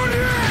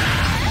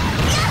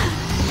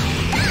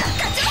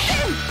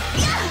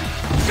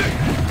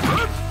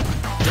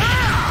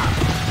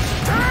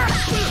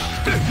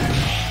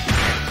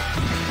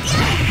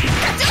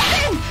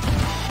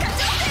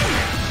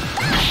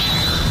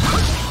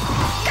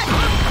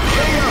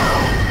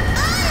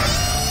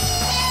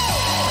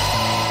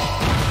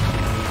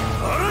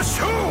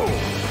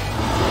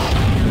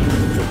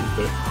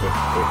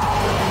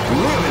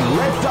 Live and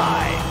let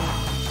die.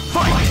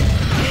 Fight!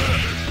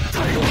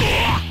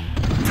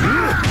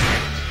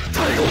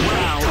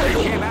 Wow, they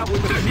came out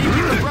with a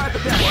sneaky surprise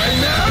attack. Why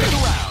now?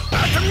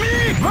 After me!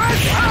 We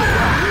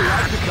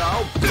like to go.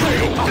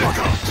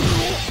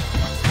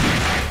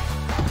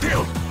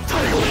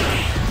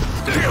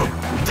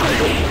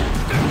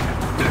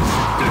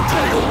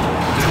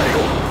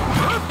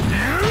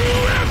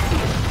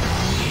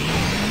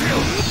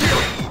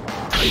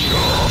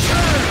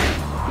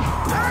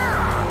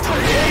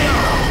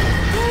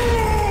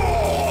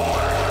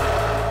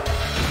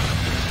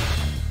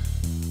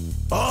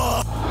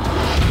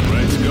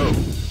 Let's go.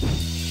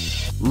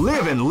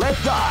 Live and let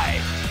die.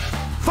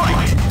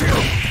 Fight!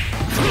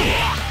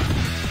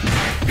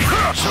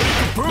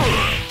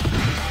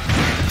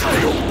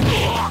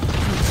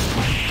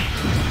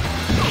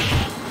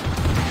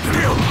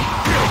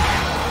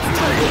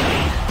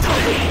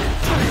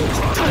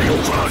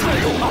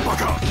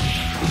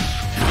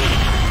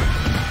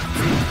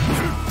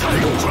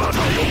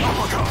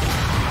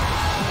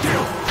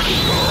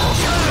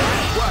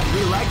 What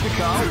we like to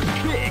call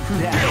big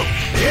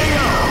damage.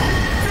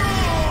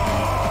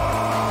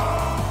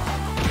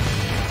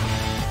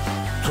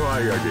 Try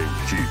again,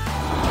 Chief.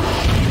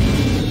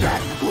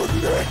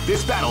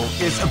 This battle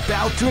is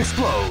about to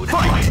explode.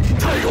 Fight! They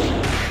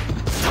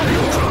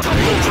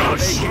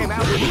came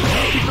out with a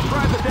sneaky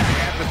surprise attack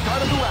at the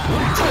start of the round.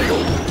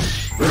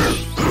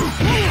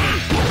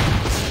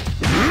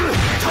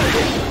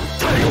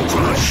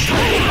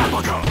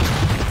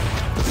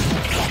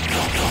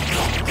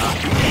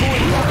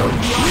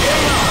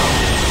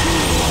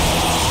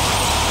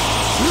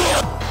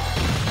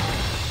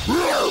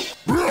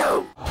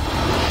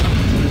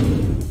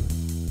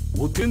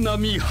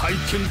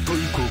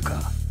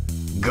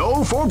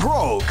 Go for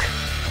broke.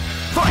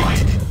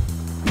 Fight!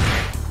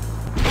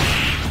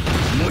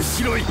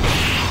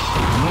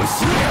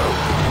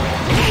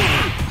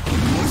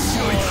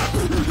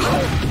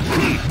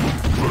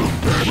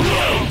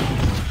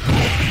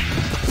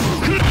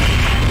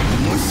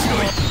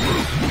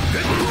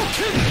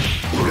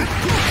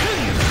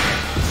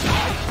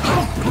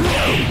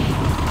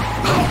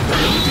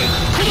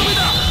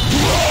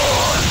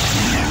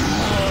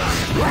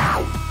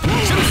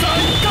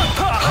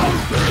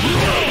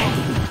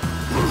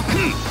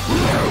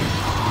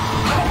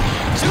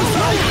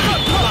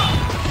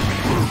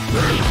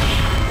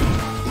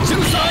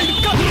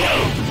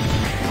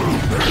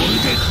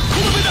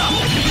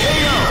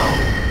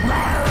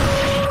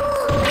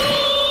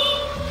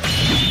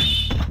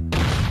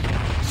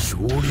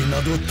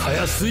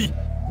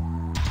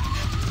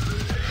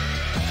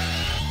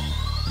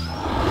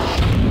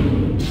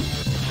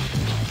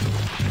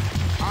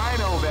 I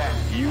know that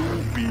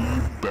you'll be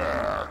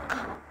back.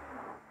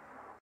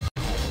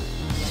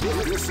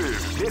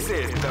 This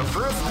is the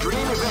first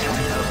dream event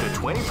of the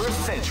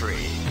 21st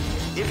century.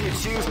 If you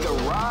choose the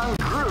wrong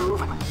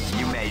groove,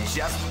 you may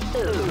just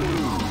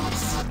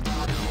lose.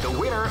 The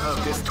winner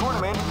of this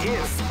tournament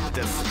is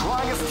the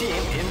strongest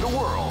team in the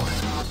world.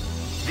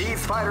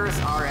 These fighters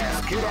are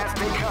as good as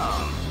they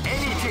come.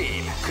 Any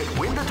team could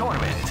win the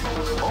tournament.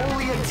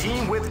 Only a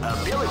team with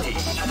ability,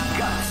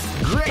 guts.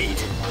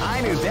 Great!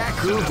 I knew that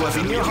groove was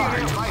in your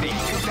heart. Fighting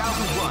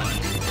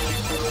 2001.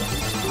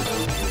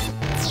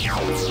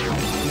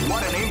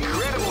 What an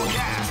incredible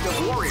cast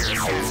of warriors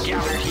has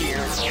gathered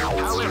here.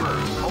 However,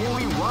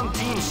 only one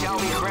team shall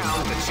be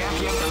crowned the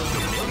champion of the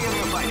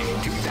Millionaire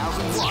Fighting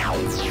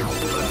 2001.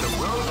 But the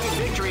road to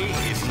victory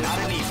is not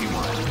an easy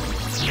one.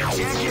 The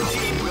champion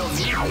team will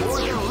need more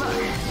than luck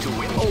to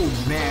win. Oh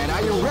man,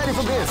 are you ready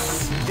for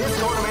this? This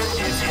tournament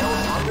is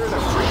held under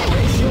the free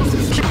ratio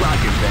system. Keep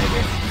rocking,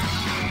 baby.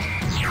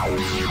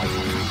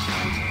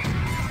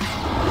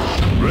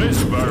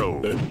 Race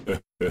battle.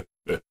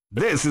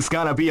 This is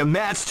gonna be a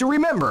match to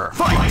remember.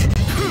 Fight!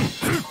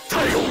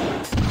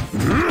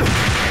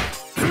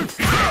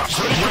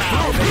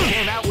 Wow, they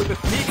came out with a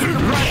sneaky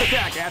surprise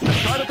attack at the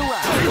start of the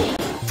round.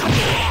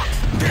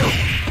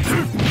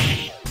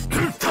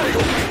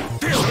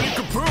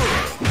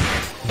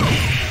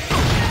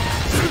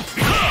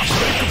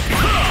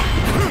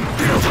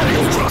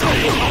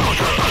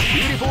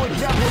 Beautiful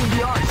example in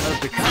the art of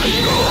the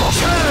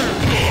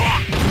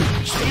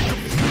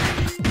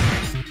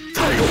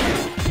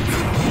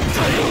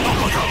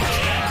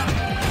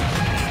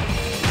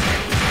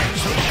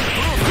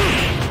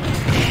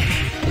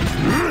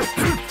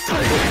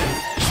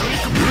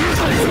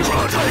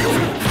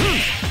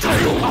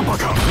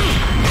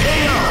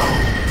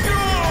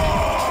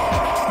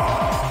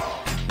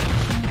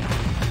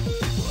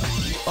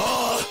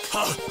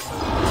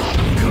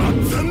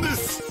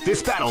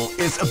This battle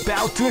is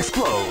about to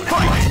explode.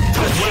 Fight!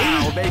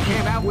 Wow, they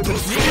came out with a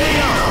sneak.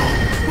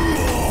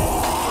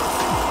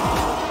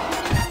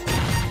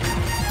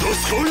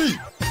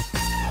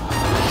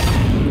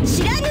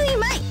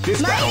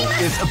 This battle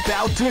is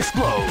about to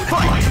explode.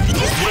 Fight!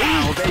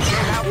 Wow, they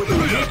came out with a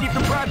sneaky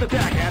surprise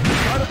attack at the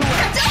start of the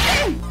round.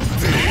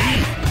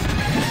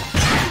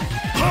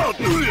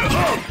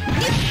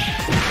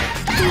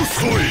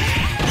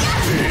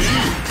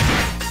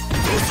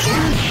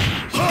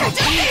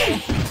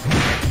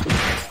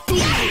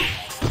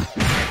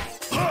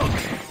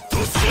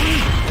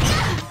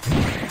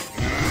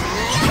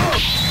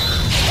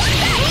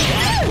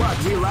 What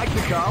we like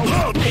to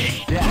call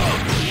big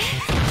death.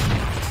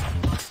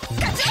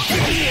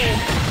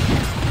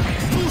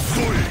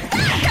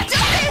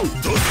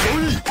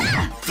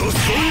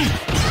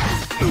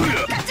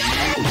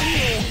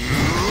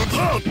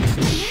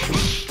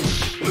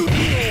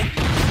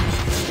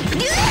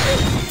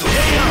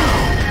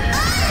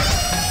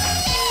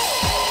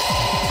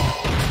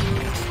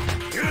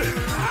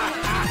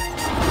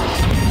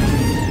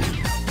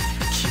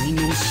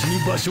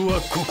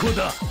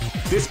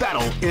 This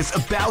battle is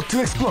about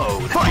to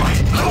explode.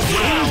 Fight!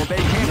 Wow, they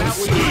came out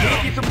with a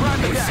sneaky surprise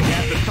attack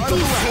at the start of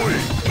the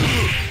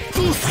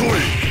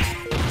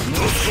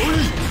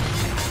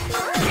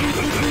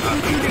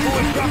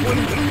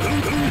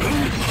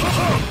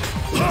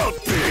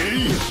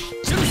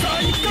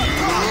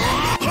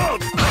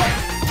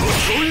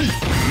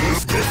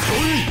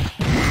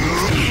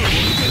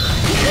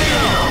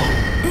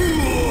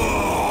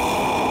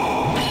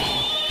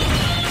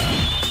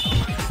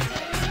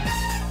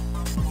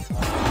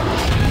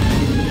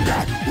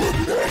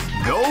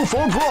Go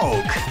for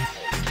broke!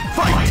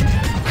 Fight!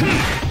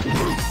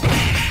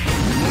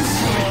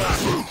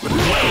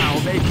 Wow,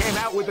 they came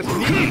out with a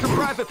sneaky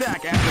surprise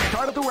attack at the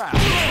start of the round.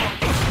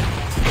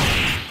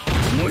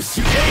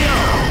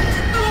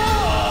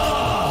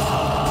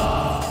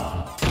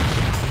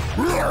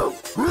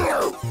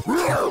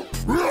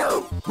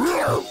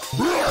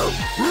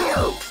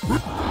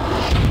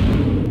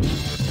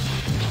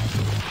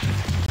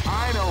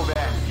 I know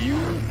that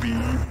you'll be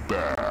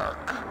back.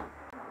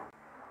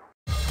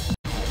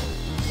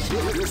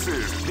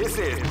 This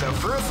is the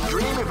first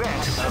dream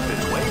event of the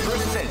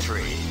 21st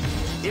century.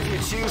 If you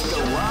choose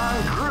the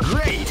wrong group,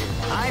 great!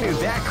 I knew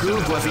that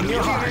group was in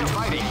your heart.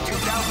 Fighting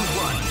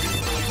 2001.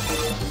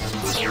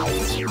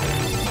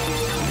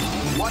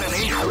 What an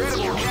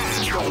incredible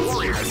cast of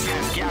warriors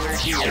has gathered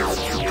here.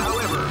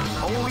 However,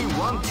 only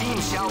one team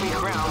shall be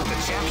crowned the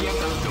champion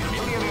of the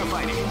Millionaire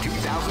Fighting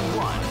 2001.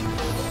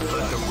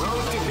 But the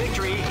road to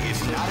victory is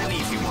not an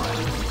easy one.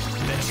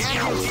 The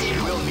champion team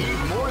will need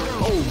more than...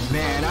 Oh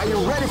man, are you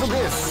ready for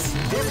this?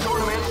 This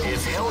tournament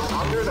is held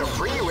under the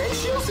free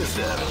ratio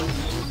system.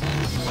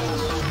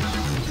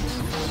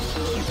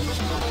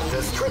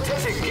 The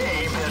strategic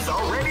game has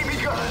already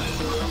begun.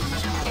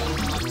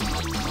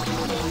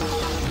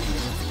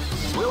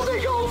 Will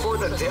they go for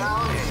the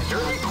down and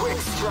dirty quick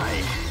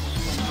strike?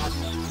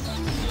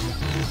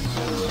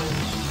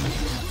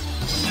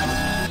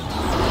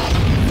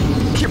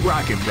 Keep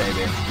rocking,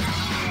 baby.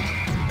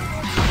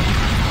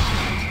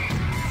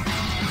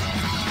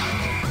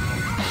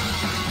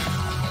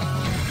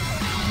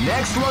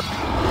 Next look.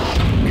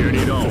 Get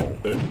it on.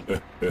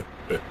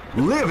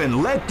 Live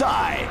and let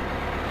die.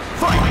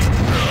 Fight!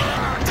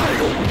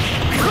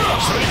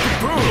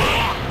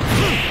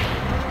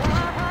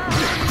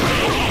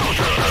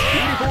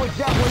 Beautiful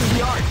example in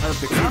the art of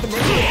the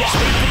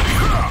combination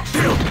attack.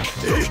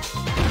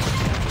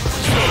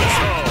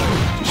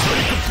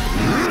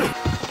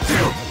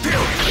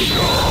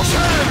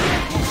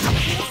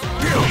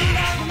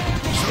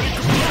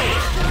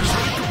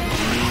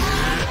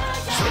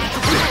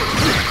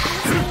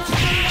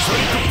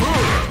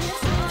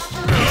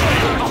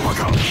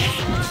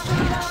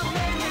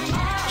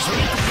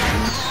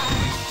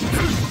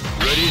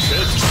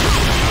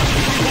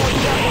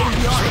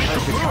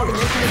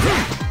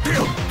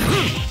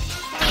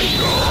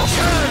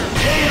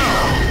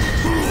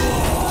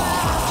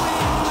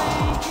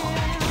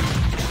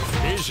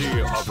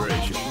 Easy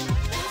operation.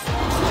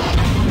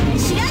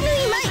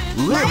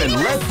 Live and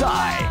let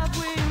die.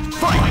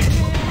 Fight!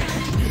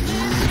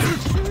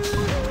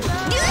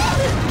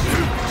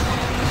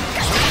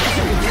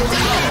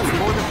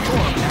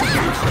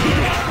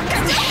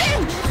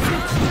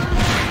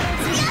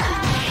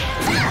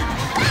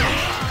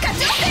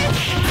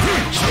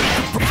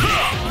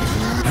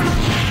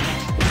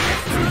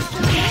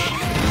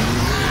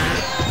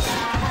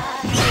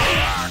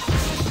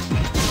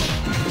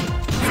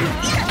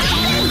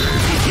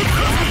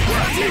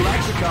 He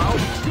likes to go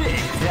big,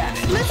 that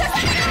is.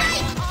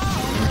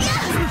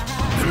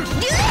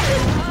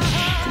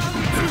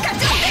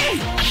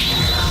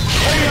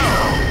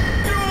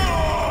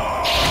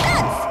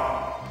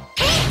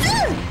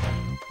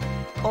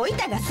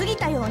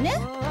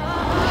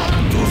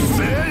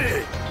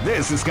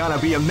 This is gonna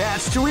be a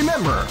match to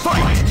remember.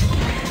 Fight!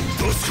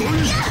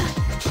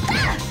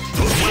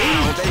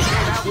 Wow, they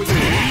came out with a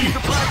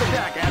surprise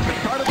attack at the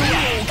start of the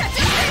round.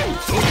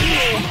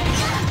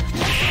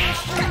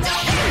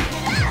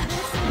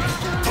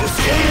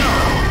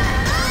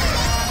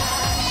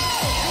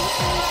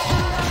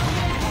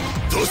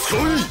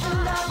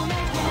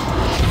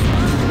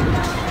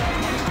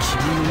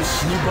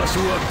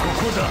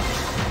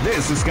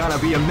 This is gonna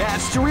be a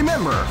match to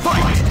remember.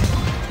 Fight!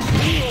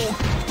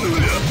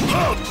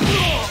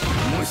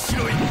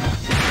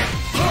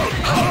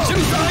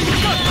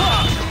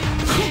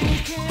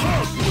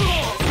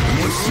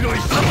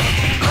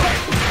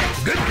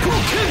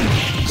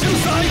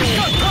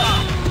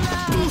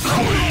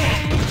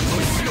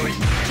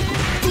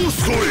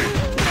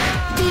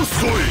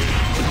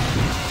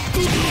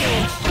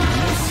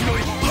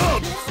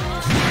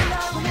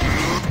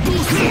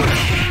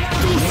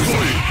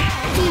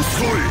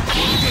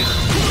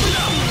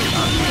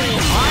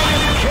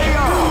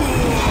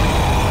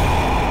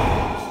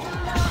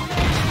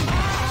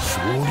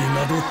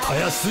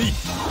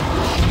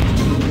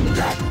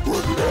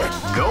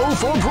 Go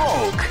for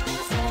broke.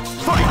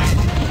 Fight!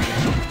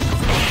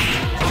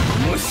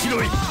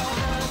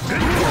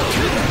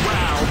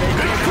 Wow, they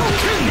get